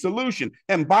day solution.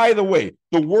 And by the way,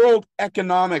 the World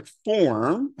Economic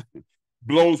Forum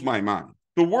blows my mind.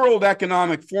 The World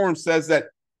Economic Forum says that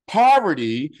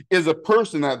poverty is a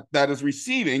person that is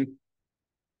receiving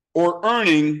or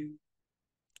earning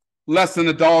less than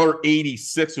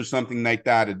 $1.86 or something like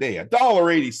that a day.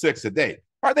 $1.86 a day.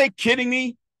 Are they kidding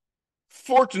me?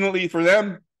 Fortunately for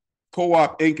them,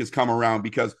 CoopInc's has come around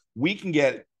because we can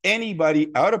get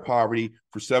anybody out of poverty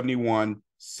for 71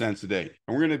 cents a day.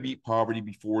 And we're going to beat poverty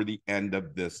before the end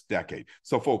of this decade.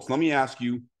 So folks, let me ask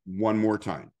you one more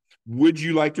time. Would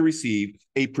you like to receive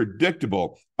a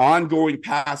predictable, ongoing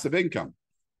passive income?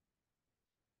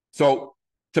 So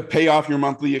to pay off your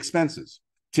monthly expenses,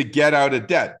 to get out of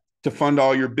debt, to fund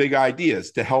all your big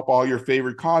ideas, to help all your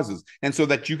favorite causes, and so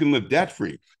that you can live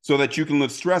debt-free, so that you can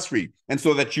live stress-free, and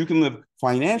so that you can live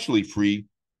financially free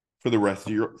for the rest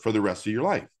of your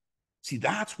life. See,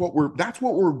 that's what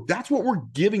we're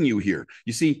giving you here.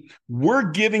 You see,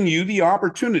 we're giving you the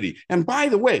opportunity. And by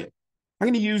the way, I'm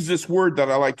going to use this word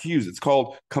that I like to use. It's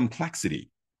called complexity.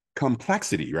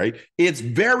 Complexity, right? It's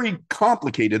very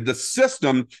complicated. The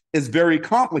system is very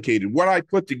complicated. What I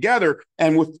put together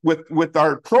and with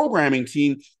our programming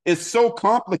team is so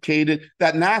complicated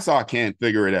that NASA can't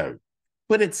figure it out.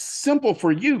 But it's simple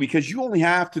for you because you only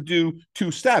have to do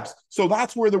 2 steps. So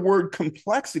that's where the word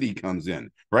complexity comes in,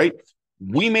 right?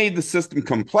 We made the system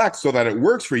complex so that it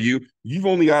works for you. You've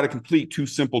only got to complete 2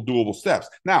 simple doable steps.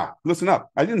 Now, listen up.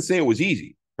 I didn't say it was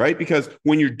easy, right? Because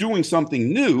when you're doing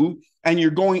something new and you're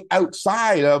going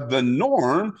outside of the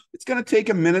norm, it's going to take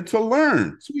a minute to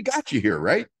learn. So we got you here,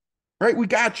 right? Right? We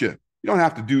got you. You don't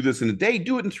have to do this in a day.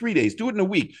 Do it in 3 days. Do it in a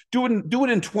week. Do it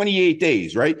in 28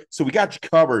 days, right? So we got you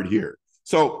covered here.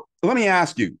 So let me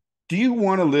ask you, do you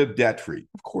want to live debt-free?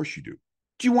 Of course you do.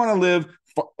 Do you want to live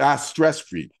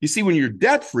stress-free? You see, when you're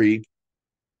debt-free,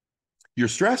 you're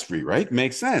stress-free, right?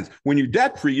 Makes sense. When you're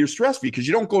debt-free, you're stress-free because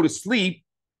you don't go to sleep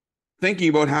thinking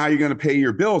about how you're going to pay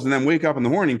your bills and then wake up in the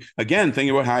morning again thinking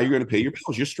about how you're going to pay your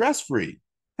bills. You're stress-free.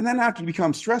 And then after you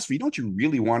become stress-free, don't you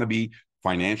really want to be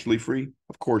financially free?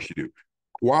 Of course you do.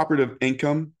 Cooperative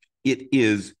income, it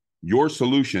is your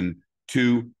solution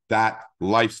to that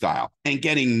lifestyle and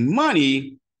getting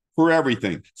money for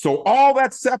everything. So all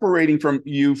that's separating from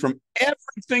you from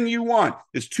everything you want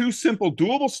is 2 simple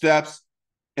doable steps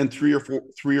and 3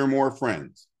 or more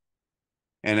friends.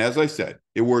 And as I said,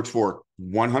 it works for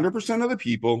 100% of the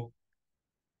people,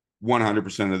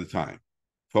 100% of the time.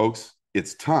 Folks,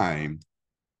 it's time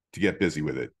to get busy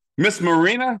with it. Miss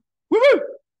Marina, woo-hoo,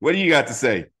 what do you got to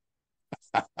say?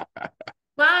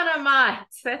 Dynamite.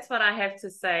 That's what I have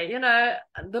to say. You know,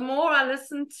 the more I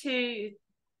listen to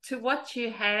what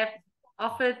you have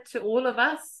offered to all of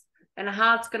us and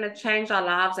how it's going to change our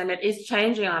lives, and it is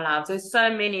changing our lives. There's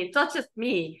so many. It's not just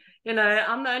me. You know,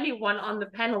 I'm the only one on the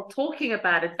panel talking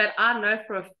about it, but I know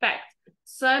for a fact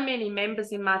so many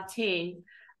members in my team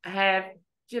have,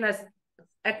 you know,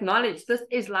 acknowledged this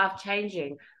is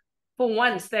life-changing. For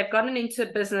once, they've gotten into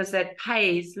a business that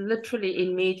pays literally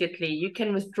immediately. You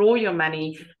can withdraw your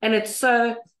money, and it's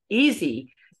so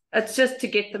easy. It's just to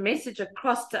get the message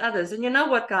across to others. And you know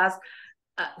what, guys?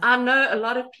 I know a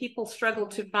lot of people struggle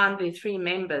to find their 3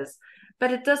 members,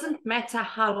 but it doesn't matter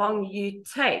how long you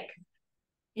take.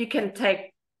 You can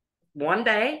take 1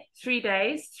 day, 3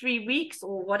 days, 3 weeks,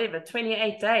 or whatever,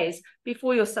 28 days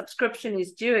before your subscription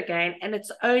is due again. And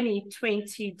it's only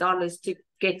 $20 to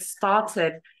get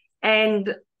started.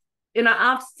 And, you know,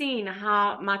 I've seen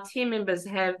how my team members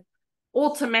have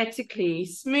automatically,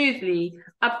 smoothly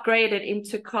upgraded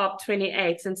into Carb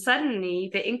 28, and suddenly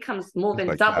the income's more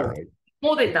than doubled. Right?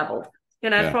 More than doubled. You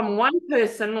know, from one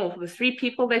person or the 3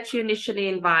 people that you initially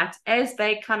invite, as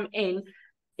they come in,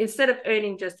 instead of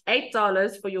earning just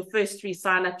 $8 for your first 3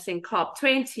 signups in Carb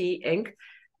 20 Inc.,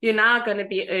 you're now going to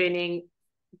be earning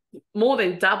more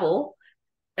than double.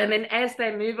 And then as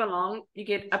they move along, you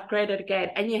get upgraded again,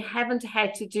 and you haven't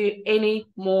had to do any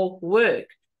more work.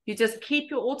 You just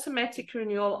keep your automatic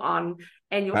renewal on,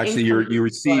 and your actually you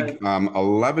receive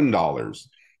 $11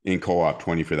 in Co-op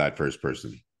 20 for that first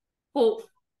person. For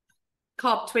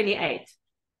Co-op 28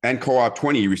 and Co-op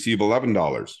 20, you receive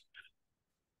 $11.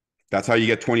 That's how you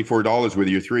get $24 with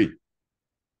your 3.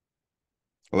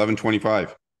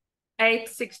 11.25. 8,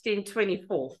 16,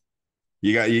 24.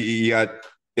 You got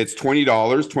it's $20.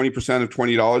 20% of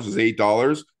 $20 is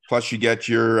 $8. Plus you get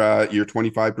your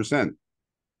 25%.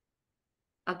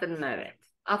 I didn't know that.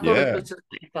 I thought it was just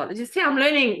 $8. You see, I'm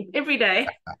learning every day.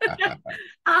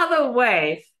 Either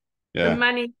way, the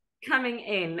money coming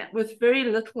in with very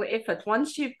little effort.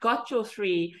 Once you've got your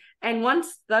 3, and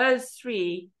once those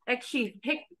 3 actually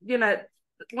pick, you know,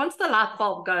 once the light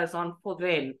bulb goes on for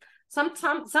them,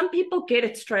 sometimes some people get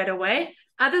it straight away.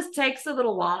 Others takes a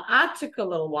little while. I took a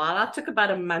little while. I took about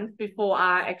a month before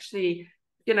I actually,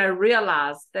 you know,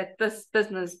 realized that this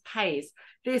business pays.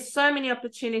 There's so many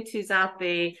opportunities out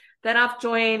there that I've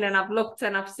joined and I've looked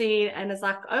and I've seen, and it's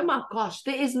like, oh my gosh,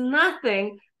 there is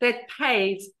nothing that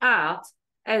pays out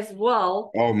as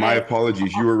well. Oh, my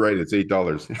apologies. You were right. It's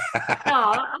 $8.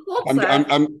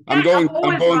 I'm going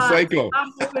psycho.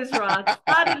 I'm always right.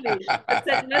 Finally, it's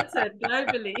admitted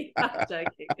globally. I'm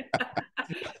joking.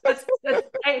 It's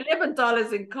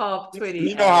 $11 in Carb 20.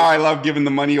 You know how I love giving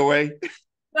the money away?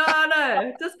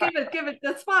 No. Just give it.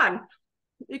 That's fine.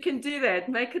 You can do that.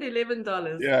 Make it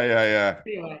 $11. Yeah.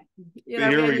 Anyway, you know,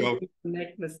 here we go.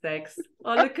 Make mistakes.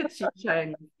 Oh, look at you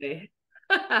showing there.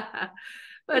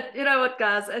 But you know what,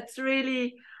 guys? It's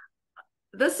really,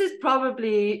 this is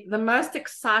probably the most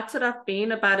excited I've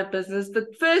been about a business. The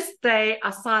first day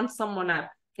I signed someone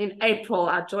up in April,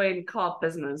 I joined Carb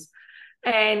Business.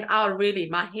 And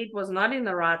my head was not in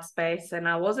the right space, and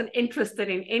I wasn't interested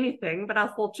in anything. But I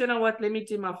thought, you know what? Let me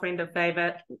do my friend a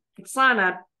favor, sign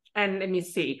up, and let me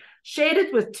see. Shared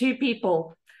it with 2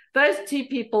 people. Those 2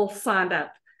 people signed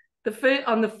up.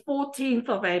 On the 14th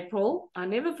of April, I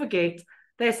never forget,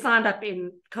 they signed up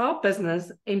in Carb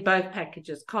Business in both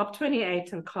packages, Carb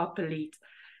 28 and Carb Elite.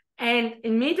 And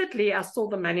immediately I saw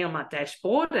the money on my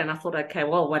dashboard and I thought, okay,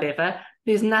 well, whatever.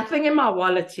 There's nothing in my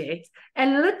wallet yet.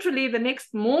 And literally the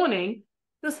next morning,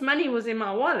 this money was in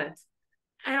my wallet.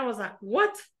 And I was like,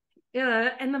 what? You know,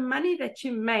 and the money that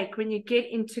you make when you get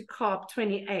into Carp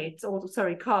 28, or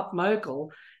sorry, Carp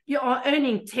Mogul, you are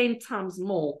earning 10 times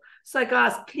more. So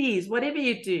guys, please, whatever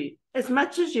you do, as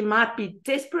much as you might be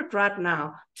desperate right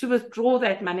now to withdraw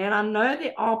that money, and I know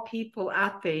there are people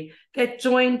out there that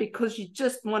join because you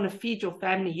just want to feed your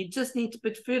family, you just need to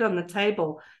put food on the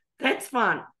table, that's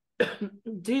fine.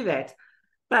 Do that.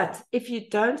 But if you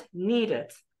don't need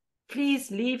it,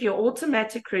 please leave your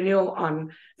automatic renewal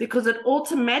on, because it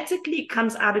automatically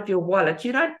comes out of your wallet.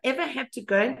 You don't ever have to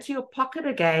go into your pocket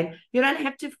again. You don't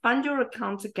have to fund your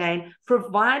account again,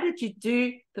 provided you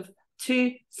do the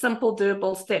 2 simple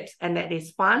doable steps. And that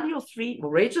is find your 3,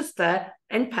 register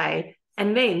and pay,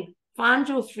 and then find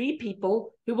your 3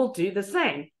 people who will do the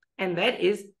same. And that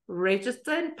is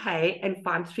register and pay and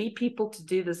find 3 people to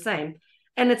do the same.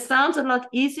 And it sounds a lot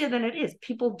easier than it is.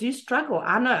 People do struggle.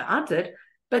 I know, I did.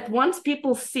 But once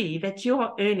people see that you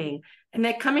are earning and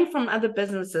they're coming from other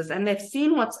businesses and they've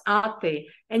seen what's out there,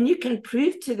 and you can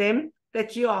prove to them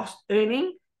that you are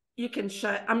earning, you can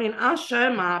show. I mean, I'll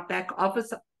show my back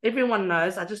office. Everyone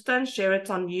knows. I just don't share it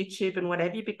on YouTube and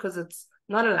whatever because it's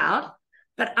not allowed.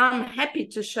 But I'm happy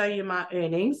to show you my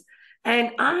earnings.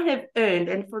 And I have earned,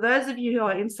 and for those of you who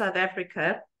are in South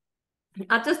Africa,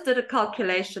 I just did a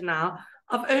calculation now.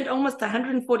 I've earned almost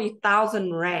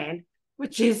 140,000 Rand,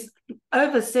 which is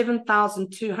over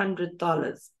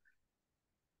 $7,200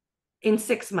 in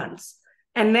 6 months.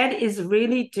 And that is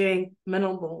really doing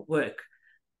minimal work.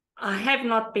 I have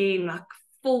not been like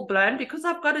full blown because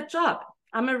I've got a job.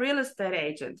 I'm a real estate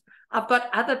agent. I've got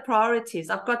other priorities.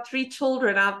 I've got 3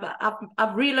 children.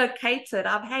 I've relocated.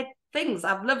 I've had things.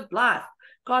 I've lived life,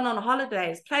 gone on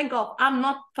holidays, playing golf. I'm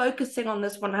not focusing on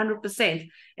this 100%.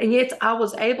 And yet I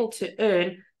was able to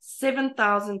earn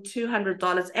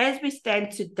 $7,200 as we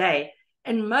stand today.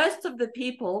 And most of the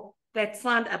people that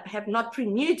signed up have not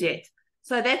renewed yet.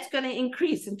 So that's going to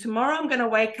increase. And tomorrow I'm going to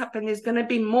wake up and there's going to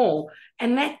be more.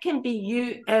 And that can be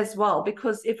you as well.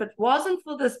 Because if it wasn't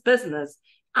for this business,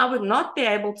 I would not be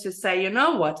able to say, you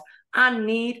know what, I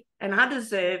need and I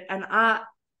deserve and I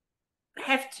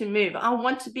have to move. I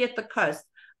want to be at the coast.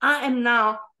 I am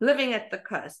now living at the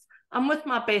coast. I'm with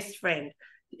my best friend.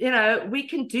 You know, we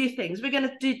can do things. We're going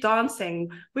to do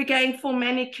dancing. We're going for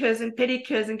manicures and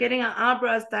pedicures and getting our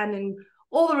eyebrows done and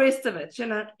all the rest of it, you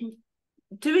know,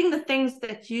 doing the things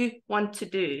that you want to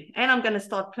do. And I'm going to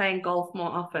start playing golf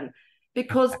more often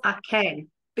because I can.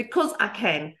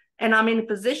 And I'm in a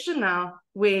position now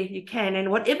where you can.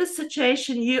 And whatever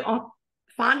situation you are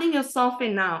finding yourself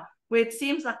in now, where it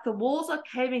seems like the walls are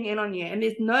caving in on you and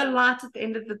there's no light at the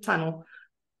end of the tunnel,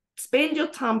 spend your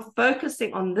time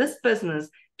focusing on this business,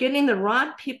 getting the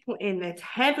right people in that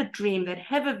have a dream, that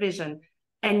have a vision,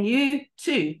 and you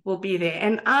too will be there.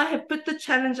 And I have put the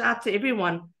challenge out to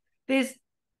everyone. This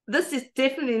is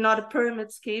definitely not a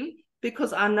pyramid scheme,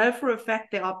 because I know for a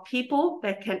fact there are people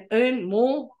that can earn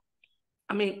more.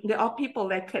 I mean, there are people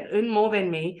that can earn more than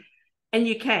me, and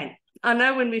you can. I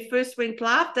know when we first went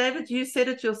live, David, you said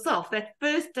it yourself. That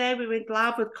first day we went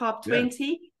live with Carp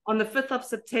 20 on the 5th of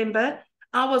September,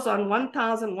 I was on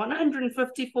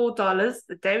 $1,154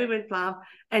 the day we went live,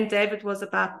 and David was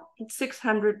about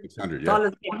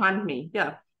 $600 behind me.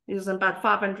 Yeah, he was about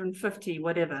 550,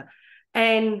 whatever.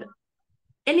 And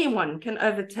anyone can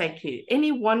overtake you.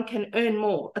 Anyone can earn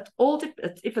more. It all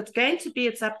if it's going to be,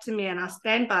 it's up to me, and I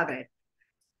stand by that.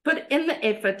 Put in the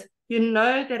effort. You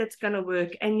know that it's going to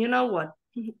work. And you know what?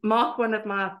 Mark, one of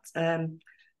my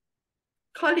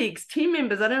colleagues, team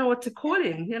members, I don't know what to call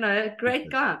him, you know, a great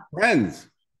guy. Friends,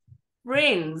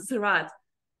 right.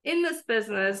 In this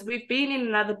business, we've been in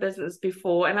another business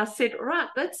before, and I said, right,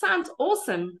 that sounds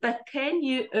awesome, but can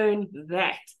you earn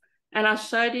that? And I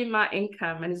showed him my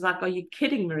income, and he's like, are you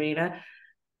kidding, Marina?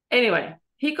 Anyway,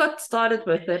 he got started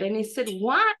with it, and he said,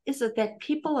 why is it that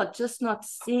people are just not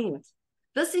seeing it?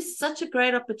 This is such a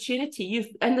great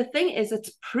opportunity. And the thing is,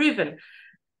 it's proven.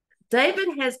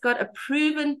 David has got a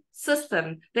proven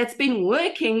system that's been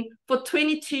working for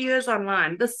 22 years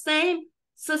online. The same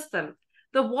system.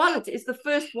 The wallet is the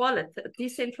first wallet, the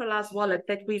decentralized wallet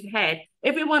that we've had.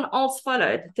 Everyone else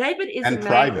followed. David is and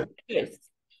private. First.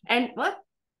 And what?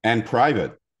 And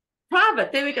private.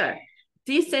 Private. There we go.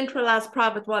 Decentralized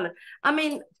private wallet. I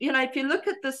mean, you know, if you look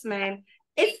at this man,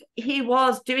 if he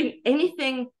was doing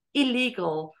anything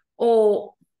illegal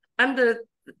or under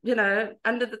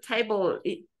the table,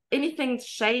 anything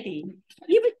shady,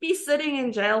 he would be sitting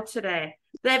in jail today.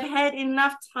 They've had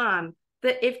enough time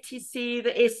the FTC,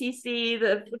 the SEC,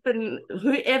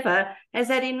 whoever has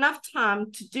had enough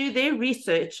time to do their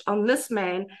research on this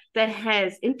man that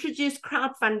has introduced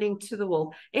crowdfunding to the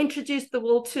world, introduced the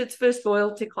world to its first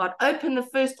loyalty card, opened the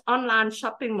first online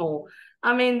shopping mall.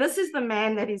 I mean, this is the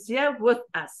man that is here with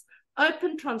us,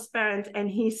 open, transparent, and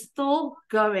he's still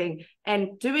going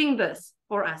and doing this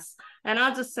for us. And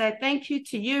I'll just say thank you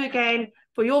to you again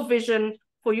for your vision,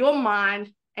 for your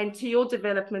mind, and to your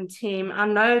development team. I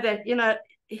know that, you know,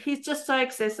 he's just so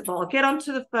accessible. I'll get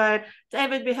onto the phone.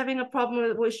 David, we're having a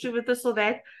problem with issue with this or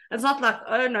that. It's not like,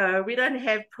 oh no, we don't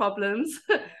have problems.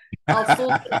 I'll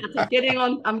sort it out. I'm getting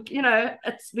on, you know,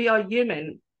 we are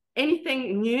human.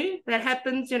 Anything new that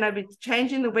happens, you know, we're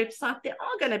changing the website, there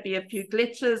are going to be a few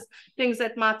glitches, things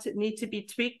that might need to be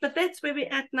tweaked, but that's where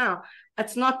we're at now.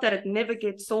 It's not that it never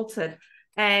gets sorted.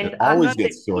 And it always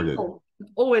gets sorted.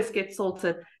 Always get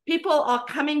sorted. People are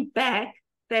coming back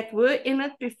that were in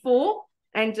it before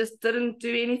and just didn't do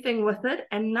anything with it.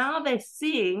 And now they're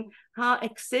seeing how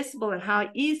accessible and how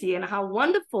easy and how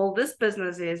wonderful this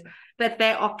business is, that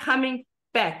they are coming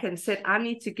back and said, I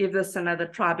need to give this another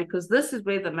try because this is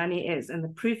where the money is and the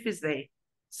proof is there.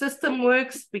 System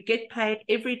works. We get paid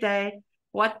every day.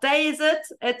 What day is it?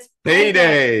 It's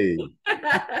payday.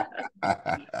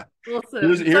 Awesome.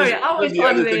 Here's the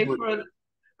other thing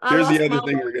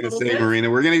we're going to say, Marina.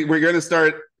 We're going to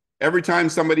start every time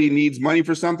somebody needs money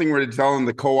for something, we're to tell them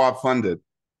the co-op funded.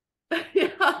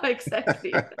 Yeah,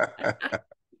 exactly.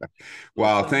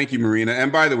 Wow, awesome. Thank you, Marina.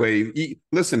 And by the way,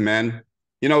 listen, man,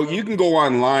 you know, you can go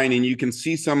online and you can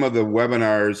see some of the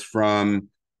webinars from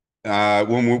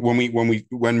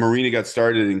when Marina got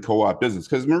started in co-op business,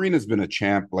 because Marina's been a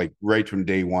champ like right from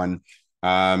day one.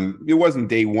 It wasn't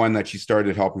day one that she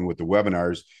started helping with the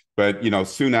webinars, but you know,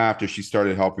 soon after she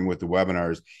started helping with the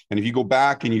webinars. And if you go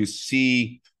back and you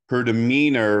see her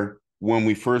demeanor when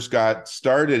we first got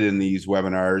started in these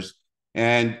webinars,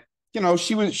 and you know,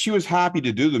 she was happy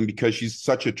to do them because she's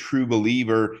such a true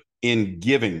believer in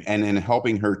giving and in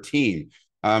helping her team.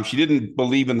 She didn't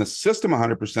believe in the system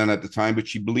 100% at the time, but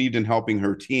she believed in helping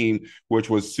her team, which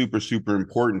was super, super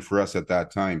important for us at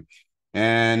that time.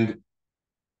 And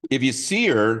if you see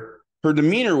her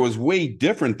demeanor was way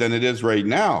different than it is right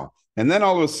now. And then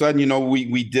all of a sudden, you know,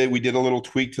 we did a little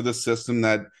tweak to the system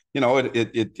that, you know,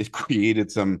 it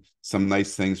created some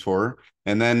nice things for her.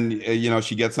 And then, you know,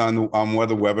 she gets on one of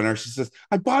the webinars. She says,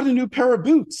 I bought a new pair of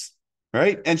boots,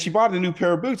 right? And she bought a new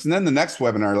pair of boots. And then the next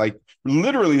webinar, like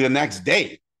literally the next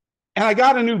day, and I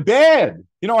got a new bed.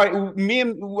 You know,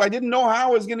 I didn't know how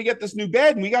I was going to get this new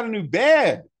bed, and we got a new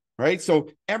bed, right? So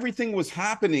everything was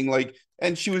happening like,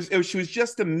 and she was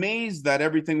just amazed that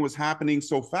everything was happening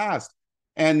so fast.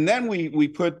 And then we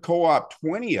put Co-op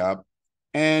 20 up,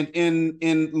 and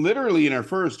in literally in her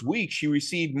first week, she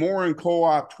received more in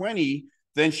Co-op 20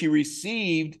 than she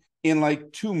received in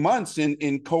like 2 months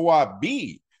in Co-op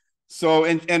B. So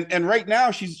and right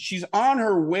now she's on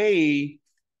her way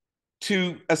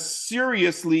to a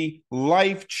seriously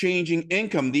life-changing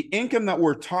income, the income that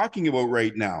we're talking about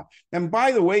right now. And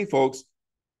by the way, folks,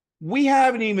 we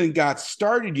haven't even got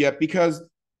started yet, because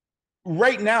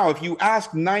right now, if you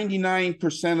ask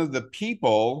 99% of the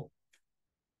people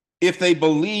if they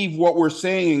believe what we're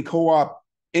saying in co-op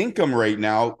income right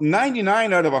now,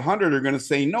 99 out of 100 are going to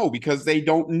say no, because they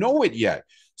don't know it yet.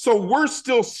 So we're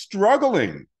still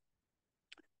struggling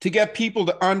to get people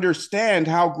to understand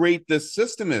how great this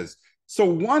system is. So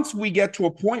once we get to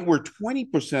a point where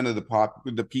 20% of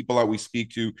the people that we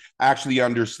speak to actually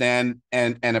understand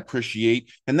and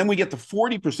appreciate, and then we get to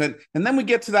 40%, and then we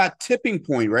get to that tipping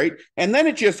point, right? And then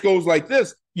it just goes like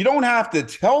this. You don't have to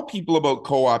tell people about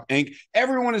Co-op Inc.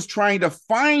 Everyone is trying to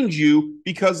find you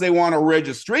because they want a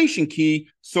registration key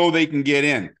so they can get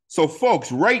in. So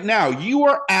folks, right now, you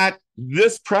are at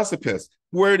this precipice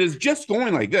where it is just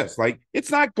going like this. Like,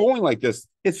 it's not going like this.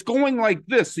 It's going like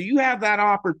this. So you have that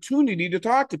opportunity to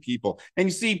talk to people. And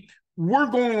you see, we're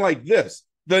going like this.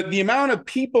 The amount of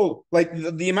people, like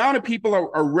the amount of people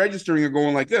are registering are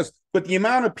going like this, but the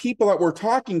amount of people that we're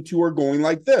talking to are going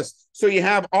like this. So you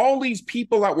have all these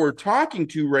people that we're talking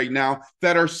to right now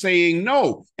that are saying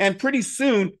no. And pretty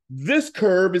soon, this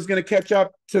curve is going to catch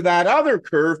up to that other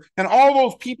curve. And all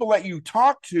those people that you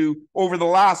talked to over the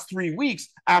last 3 weeks,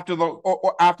 after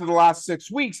the last 6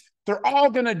 weeks, they're all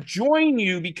going to join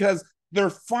you because they're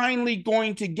finally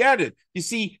going to get it. You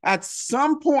see, at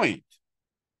some point,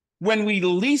 when we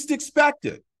least expect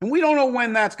it, and we don't know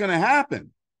when that's going to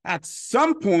happen, at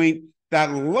some point,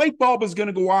 that light bulb is going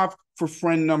to go off for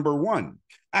friend number 1.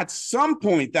 At some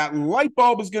point, that light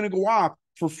bulb is going to go off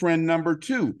for friend number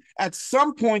 2. At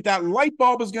some point, that light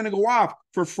bulb is going to go off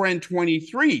for friend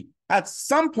 23. at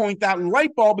some point that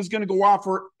light bulb is going to go off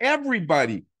for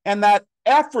everybody. And that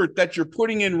effort that you're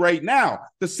putting in right now,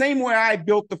 the same way I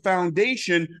built the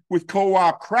foundation with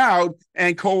Co-op Crowd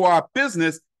and Co-op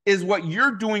Business, is what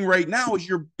you're doing right now. Is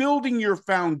you're building your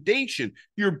foundation.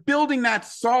 You're building that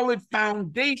solid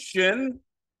foundation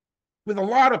with a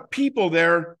lot of people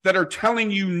there that are telling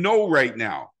you no right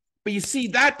now. But you see,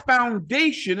 that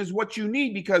foundation is what you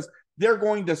need, because they're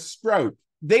going to sprout.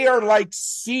 They are like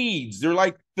seeds. They're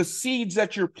like the seeds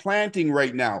that you're planting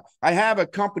right now. I have a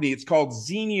company. It's called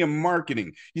Xenia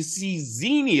Marketing. You see,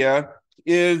 Xenia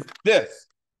is this.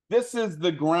 This is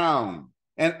the ground.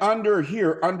 And under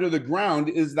here, under the ground,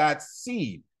 is that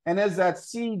seed. And as that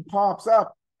seed pops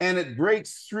up and it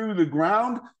breaks through the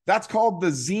ground, that's called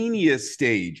the Xenia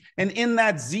stage. And in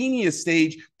that Xenia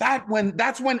stage, that's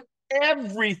when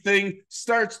everything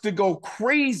starts to go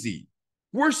crazy.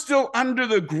 We're still under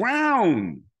the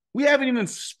ground. We haven't even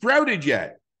sprouted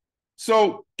yet.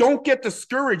 So don't get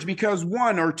discouraged because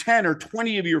 1 or 10 or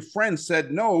 20 of your friends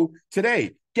said no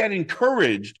today. Get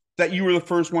encouraged that you were the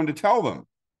first one to tell them.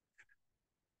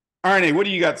 Arne, what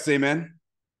do you got to say, man?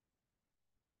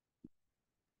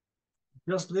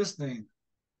 Just listening.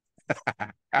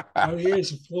 My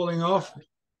ears are falling off.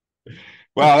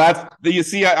 Well, that's, you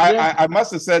see, I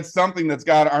must have said something that's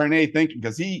got Arne thinking,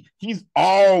 because he's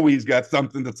always got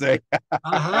something to say.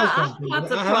 I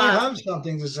have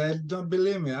something to say. Don't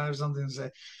believe me, I have something to say.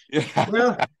 Yeah.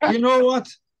 Well, you know what?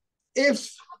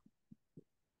 If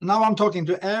now I'm talking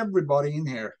to everybody in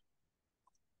here.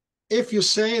 If you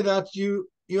say that you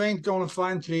ain't gonna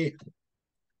find 3,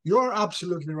 you're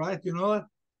absolutely right. You know that?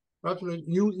 Absolutely,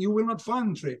 you will not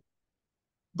find 3.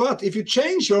 But if you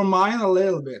change your mind a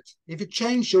little bit, if you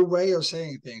change your way of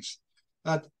saying things,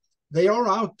 that they are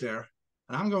out there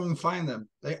and I'm going to find them,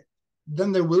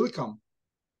 then they will come.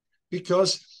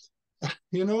 Because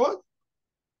you know what?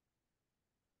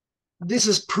 This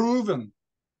is proven.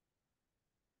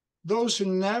 Those who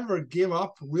never give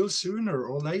up will sooner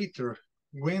or later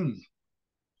win.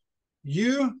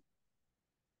 When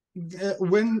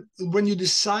you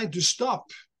decide to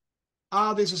stop,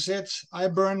 this is it,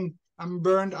 I'm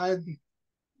burned, I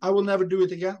will never do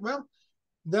it again. Well,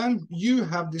 then you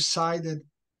have decided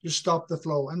to stop the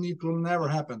flow, and it will never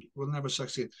happen. It will never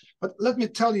succeed. But let me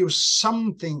tell you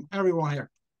something, everyone here,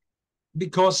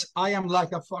 because I am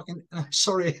like a fucking,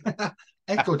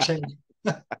 echo chamber.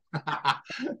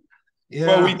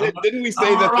 Yeah. Well, didn't we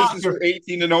say that this is for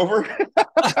 18 and over?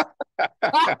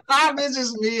 This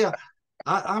is me.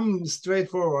 I'm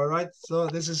straightforward, right? So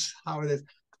this is how it is.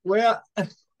 Well,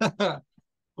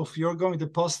 if you're going to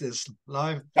post this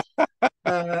live,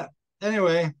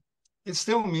 anyway, it's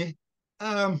still me.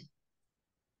 I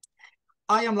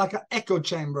am like an echo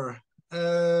chamber.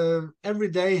 Every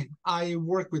day I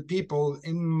work with people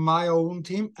in my own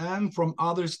team and from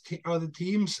other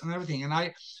teams and everything,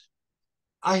 and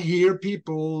I hear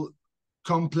people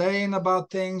complain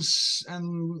about things,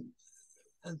 and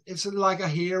it's like I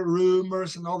hear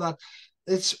rumors and all that.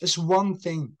 It's one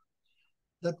thing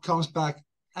that comes back,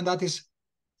 and that is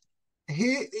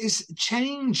he is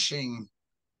changing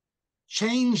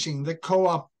the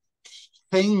co-op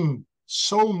thing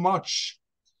so much.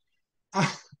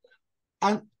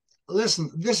 And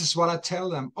listen, this is what I tell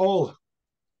them all.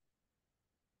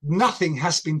 Nothing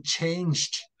has been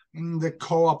changed in the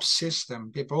co-op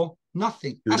system, people.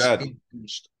 Nothing has been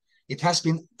changed. It has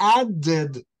been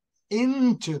added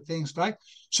into things, right?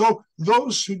 So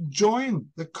those who join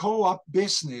the co-op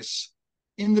business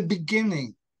in the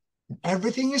beginning,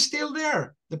 everything is still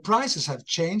there. The prices have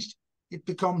changed. It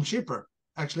becomes cheaper,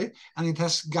 actually. And it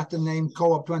has got the name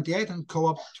Co-op 28 and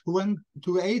Co-op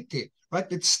 280, right?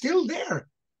 It's still there.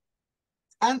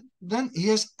 And then he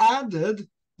has added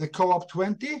the Co-op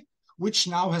 20, which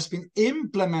now has been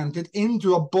implemented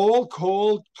into a ball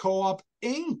called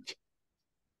CoopInc's,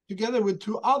 together with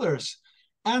 2 others.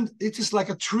 And it is like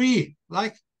a tree,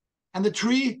 and the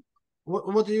tree,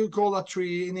 what do you call that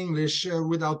tree in English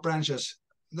without branches?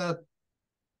 A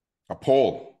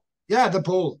pole. Yeah, the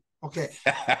pole. Okay.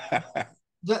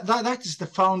 that is the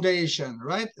foundation,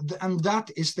 right? And that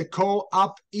is the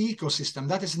co-op ecosystem.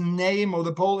 That is the name of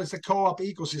the pole. It's the co-op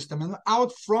ecosystem. And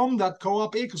out from that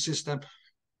co-op ecosystem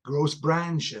grows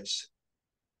branches.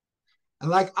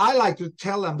 And I like to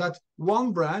tell them that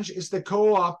one branch is the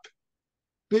co-op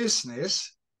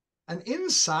business, and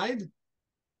inside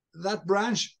that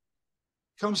branch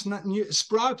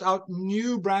sprout out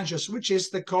new branches, which is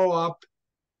the Co-op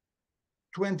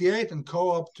 28 and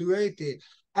Co-op 280.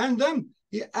 And then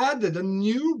he added a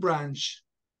new branch,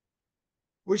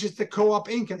 which is the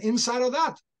CoopInc's, and inside of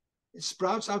that, it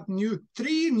sprouts out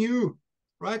 3 new,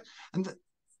 right? And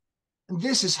And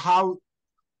this is how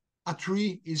a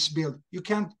tree is built. You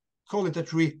can't call it a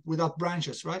tree without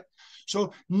branches, right?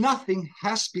 So nothing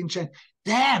has been changed.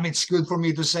 Damn, it's good for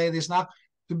me to say this now,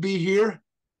 to be here,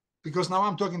 because now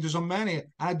I'm talking to so many and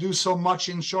I do so much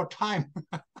in short time.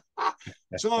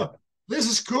 So this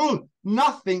is cool.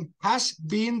 Nothing has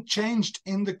been changed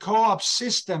in the co-op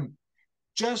system,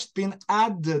 just been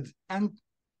added. And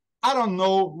I don't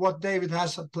know what David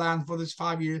has planned for this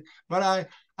 5 years, but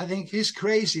I think he's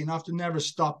crazy enough to never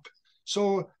stop.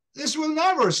 So this will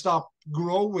never stop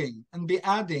growing and be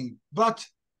adding. But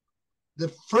the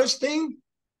first thing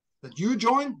that you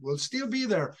join will still be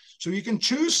there. So you can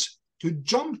choose to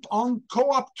jump on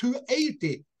Co-op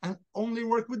 280 and only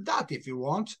work with that if you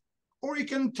want. Or you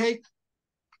can take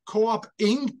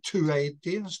CoopInc's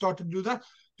 280 and start to do that.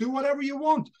 Do whatever you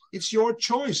want. It's your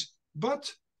choice.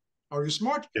 But are you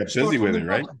smart? Get busy with it,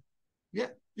 right? Yeah,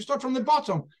 you start from the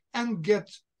bottom and get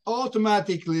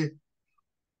automatically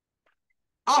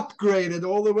upgraded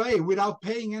all the way without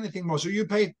paying anything more. So you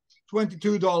pay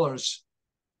 $22.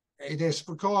 It is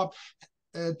for co-op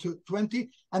to 20.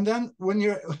 And then when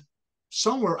you're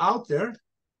somewhere out there,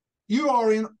 you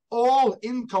are in all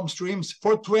income streams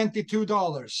for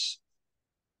 $22.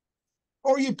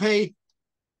 Or you pay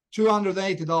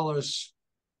 $280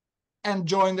 and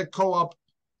join the co-op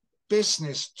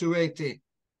business 280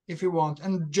 if you want,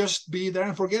 and just be there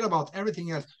and forget about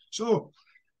everything else. So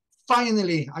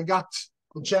finally, I got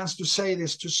the chance to say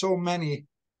this to so many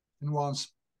in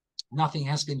once. Nothing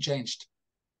has been changed.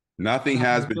 Nothing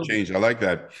has been changed. I like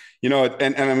that. You know,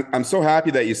 and I'm so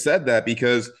happy that you said that,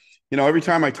 because, you know, every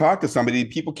time I talk to somebody,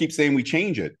 people keep saying we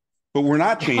change it, but we're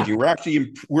not changing.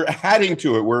 We're adding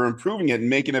to it. We're improving it and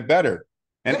making it better.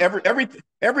 And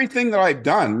everything that I've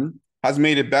done has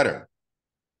made it better.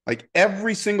 Like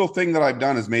every single thing that I've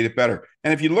done has made it better.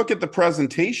 And if you look at the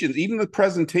presentations, even the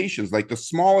presentations, like the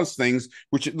smallest things,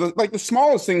 like the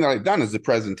smallest thing that I've done is the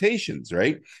presentations,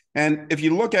 right? And if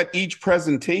you look at each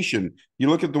presentation, you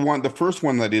look at the first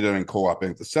one that I did in Co-op,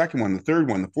 the second one, the third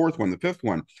one, the fourth one, the fifth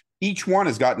one, each one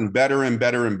has gotten better and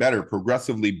better and better,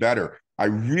 progressively better. I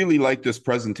really like this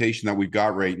presentation that we've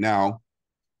got right now.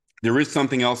 There is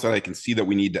something else that I can see that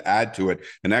we need to add to it,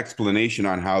 an explanation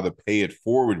on how the pay it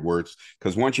forward works.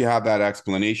 Because once you have that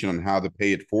explanation on how the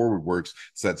pay it forward works,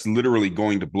 so that's literally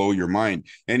going to blow your mind.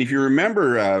 And if you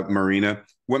remember, Marina,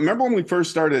 remember when we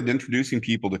first started introducing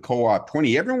people to Co-op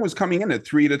 20, everyone was coming in at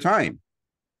 3 at a time.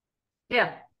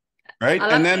 Yeah. Right.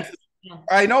 And then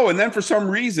I know. And then for some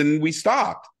reason we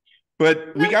stopped.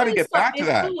 But we got to get back to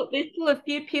that. There's still a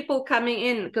few people coming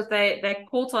in because they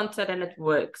caught onto it and it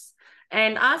works.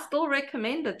 And I still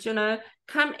recommend it, you know,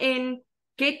 come in,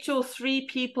 get your 3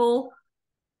 people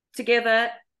together,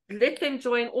 let them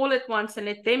join all at once and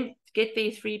let them get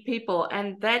their 3 people.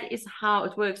 And that is how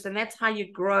it works. And that's how you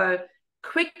grow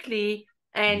quickly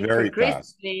and very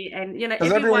progressively. Fast. And, you know,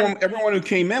 because everyone who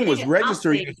came in was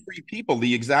registering as 3 people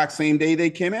the exact same day they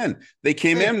came in. They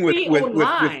came in with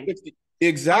 60.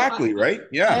 Exactly, right?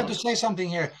 Yeah. I have to say something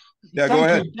here. Yeah, go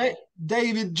ahead.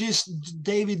 David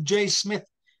J. Smith.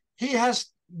 He has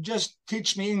just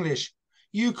teach me English.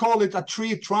 You call it a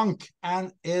tree trunk,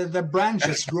 and the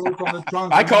branches grow from the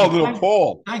trunk. I called it a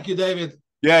pole. Thank you, David.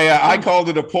 Yeah, I called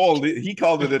it a pole. He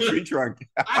called it a tree trunk.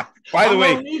 By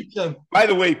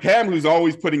the way, Pam, who's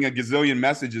always putting a gazillion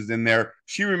messages in there,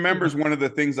 she remembers one of the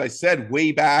things I said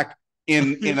way back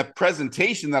in a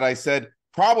presentation that I said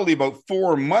probably about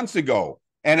 4 months ago,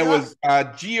 and it was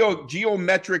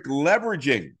geometric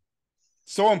leveraging.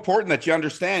 So important that you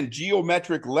understand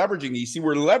geometric leveraging. You see,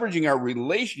 we're leveraging our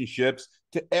relationships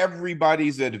to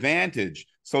everybody's advantage.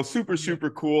 So super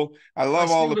cool. I love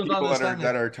all the people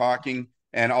that are talking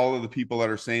and all of the people that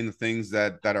are saying the things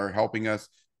that are helping us.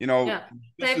 You know,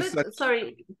 David,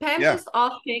 Pam just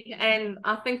asking, and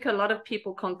I think a lot of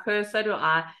people concur, so do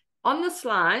I. On the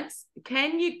slides,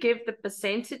 can you give the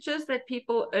percentages that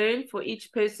people earn for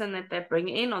each person that they bring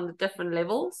in on the different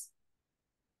levels?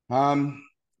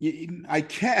 I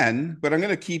can, but I'm going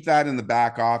to keep that in the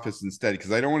back office instead,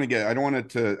 because I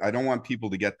don't want people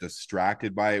to get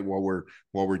distracted by it while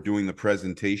we're doing the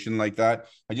presentation like that.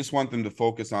 I just want them to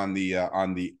focus on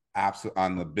the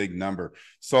big number.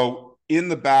 So in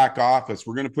the back office,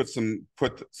 we're going to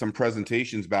put some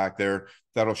presentations back there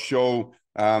that'll show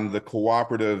the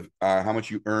cooperative, how much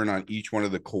you earn on each one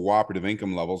of the cooperative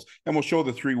income levels, and we'll show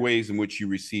the 3 ways in which you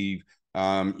receive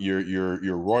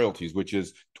your royalties, which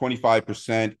is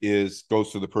 25%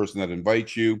 goes to the person that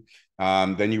invites you.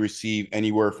 Then you receive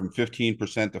anywhere from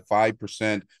 15% to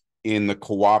 5% in the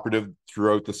cooperative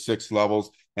throughout the 6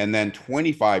 levels. And then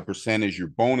 25% is your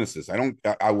bonuses.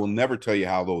 I will never tell you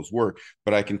how those work,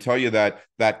 but I can tell you that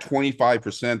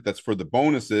 25% that's for the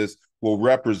bonuses will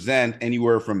represent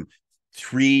anywhere from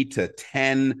 3 to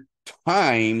 10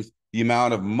 times the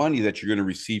amount of money that you're going to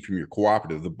receive from your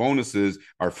cooperative. The bonuses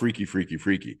are freaky, freaky,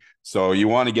 freaky. So you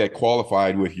want to get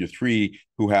qualified with your 3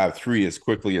 who have 3 as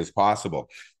quickly as possible.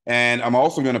 And I'm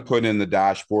also going to put in the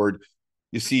dashboard.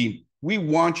 You see, we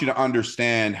want you to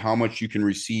understand how much you can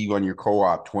receive on your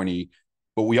co-op 20,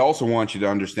 but we also want you to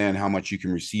understand how much you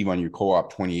can receive on your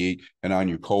co-op 28 and on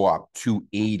your co-op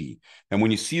 280. And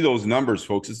when you see those numbers,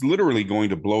 folks, it's literally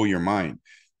going to blow your mind.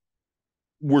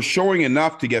 We're showing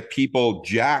enough to get people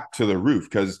jacked to the roof,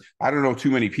 because I don't know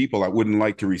too many people that wouldn't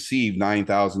like to receive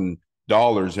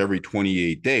 $9,000 every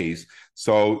 28 days.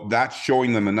 So that's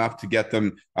showing them enough to get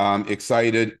them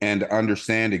excited and to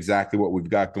understand exactly what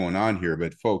we've got going on here.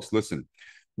 But folks, listen,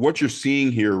 what you're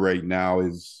seeing here right now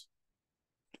is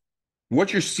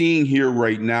less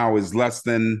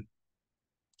than,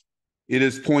 it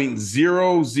is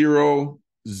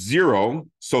 0.000,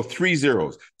 so 3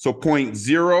 zeros. So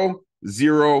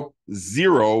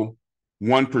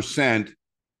 0.0001%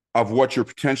 of what you're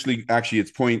potentially, actually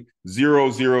it's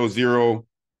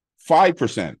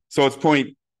 0.0005%. So it's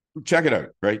check it out,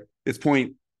 right? It's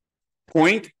point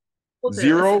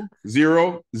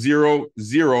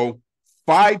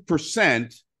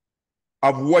 0.0005%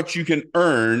 of what you can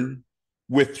earn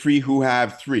with 3 who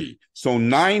have 3. So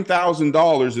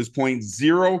 $9,000 is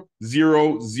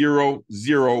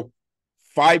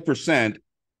 0.0005%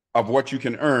 of what you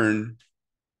can earn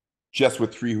just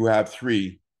with 3 who have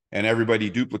 3, and everybody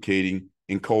duplicating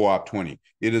in co-op 20.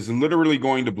 It is literally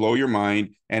going to blow your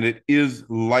mind, and it is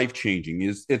life-changing.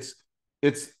 It's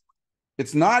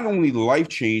not only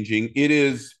life-changing,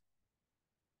 it's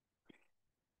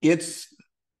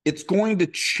going to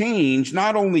change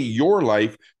not only your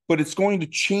life, but it's going to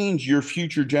change your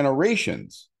future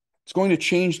generations. It's going to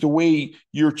change the way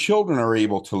your children are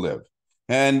able to live.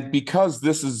 And because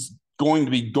this is going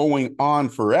to be going on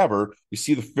forever, you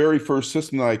see the very first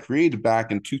system that I created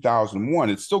back in 2001,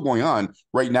 it's still going on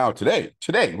right now today.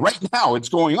 Right now, it's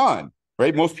going on,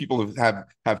 right? Most people have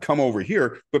come over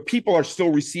here, but people are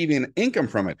still receiving an income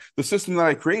from it. The system that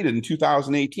I created in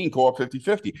 2018, Co-op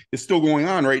 50/50, is still going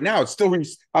on right now.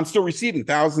 I'm still receiving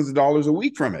thousands of dollars a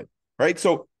week from it, right?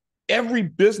 So every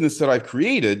business that I've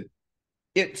created,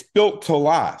 it's built to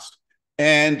last.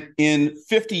 And in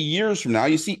 50 years from now,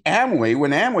 you see Amway,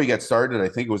 when Amway got started, I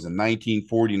think it was in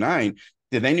 1949,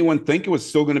 did anyone think it was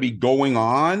still going to be going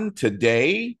on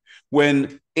today?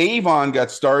 When Avon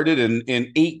got started in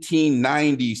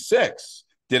 1896,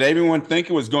 did everyone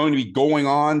think it was going to be going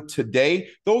on today?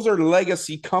 Those are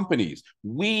legacy companies.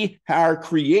 We are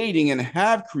creating and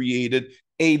have created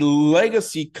a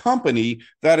legacy company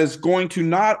that is going to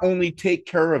not only take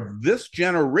care of this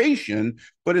generation,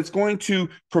 but it's going to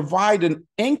provide an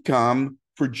income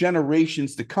for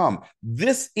generations to come.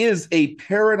 This is a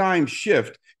paradigm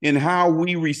shift in how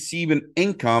we receive an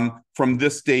income from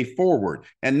this day forward.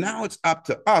 And now it's up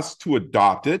to us to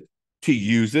adopt it, to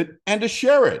use it, and to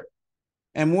share it.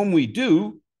 And when we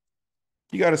do,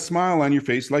 you got a smile on your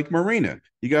face like Marina.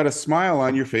 You got a smile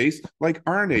on your face like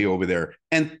Arne over there,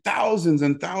 and thousands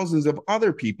of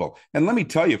other people. And let me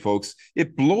tell you, folks,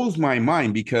 it blows my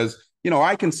mind because,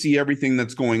 I can see everything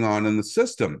that's going on in the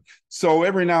system. So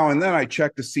every now and then I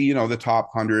check to see, the top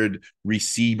 100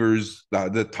 receivers,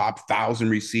 the top 1,000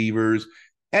 receivers.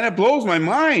 And it blows my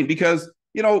mind because,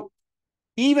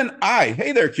 even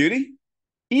hey there, cutie,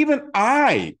 even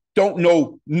I don't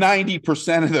know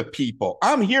 90% of the people.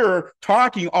 I'm here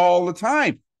talking all the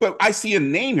time, but I see a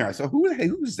name here. I say,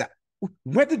 who's that?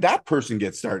 When did that person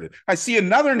get started? I see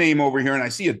another name over here and I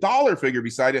see a dollar figure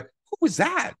beside it. Who is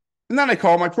that? And then I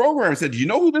call my program and said, do you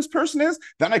know who this person is?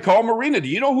 Then I call Marina. Do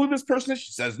you know who this person is?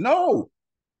 She says, no.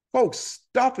 Folks,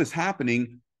 stuff is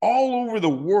happening all over the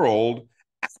world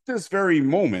at this very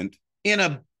moment in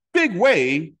a big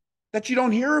way that you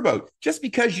don't hear about. Just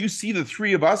because you see the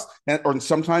 3 of us, or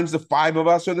sometimes the 5 of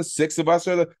us, or the 6 of us,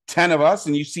 or the 10 of us,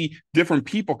 and you see different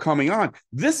people coming on,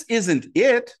 this isn't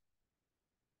it.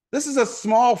 This is a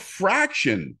small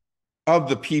fraction of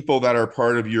the people that are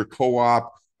part of your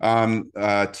co-op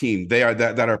team. They are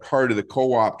that are part of the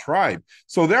co-op tribe.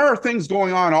 So there are things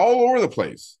going on all over the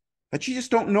place that you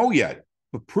just don't know yet.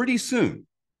 But pretty soon,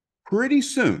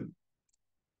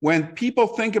 when people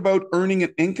think about earning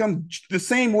an income, the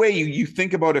same way you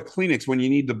think about a Kleenex when you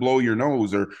need to blow your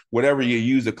nose or whatever you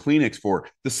use a Kleenex for,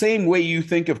 the same way you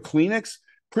think of Kleenex,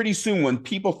 pretty soon when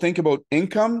people think about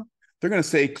income, they're going to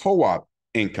say co-op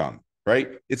income. right?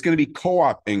 It's going to be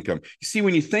co-op income. You see,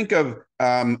 when you think of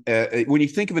an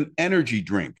energy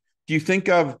drink, do you think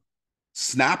of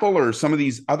Snapple or some of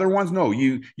these other ones? No,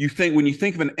 when you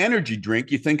think of an energy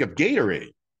drink, you think of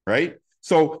Gatorade, right?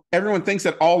 So everyone thinks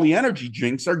that all the energy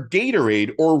drinks are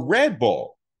Gatorade or Red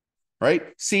Bull, right?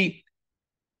 See,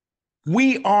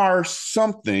 we are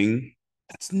something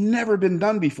that's never been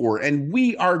done before, and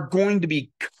we are going to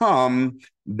become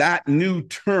that new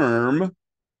term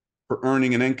for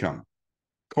earning an income.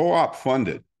 Co-op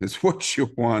funded is what you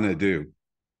want to do.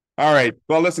 All right.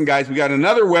 Well, listen, guys, we got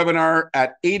another webinar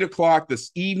at 8 o'clock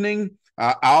this evening.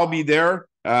 I'll be there.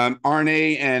 Arne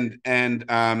and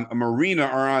Marina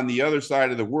are on the other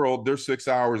side of the world. They're 6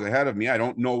 hours ahead of me. I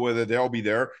don't know whether they'll be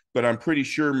there, but I'm pretty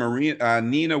sure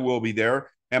Nina will be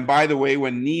there. And by the way,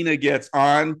 when Nina gets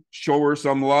on, show her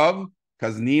some love,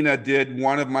 because Nina did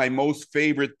one of my most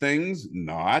favorite things.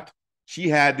 She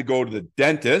had to go to the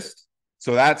dentist.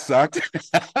 So that sucked.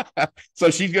 So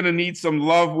she's going to need some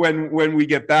love when we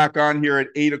get back on here at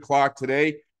 8 o'clock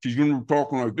today. She's going to be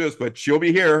talking like this, but she'll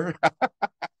be here.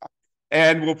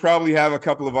 And we'll probably have a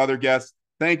couple of other guests.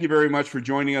 Thank you very much for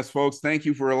joining us, folks. Thank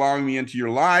you for allowing me into your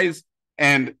lives,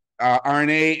 and Arne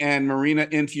and Marina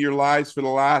into your lives for the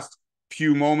last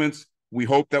few moments. We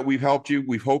hope that we've helped you.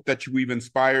 We hope that we've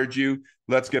inspired you.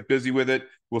 Let's get busy with it.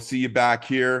 We'll see you back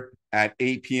here at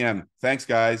 8 p.m. Thanks,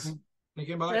 guys. Thank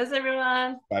you. Bye. Cheers,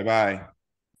 everyone. Bye-bye.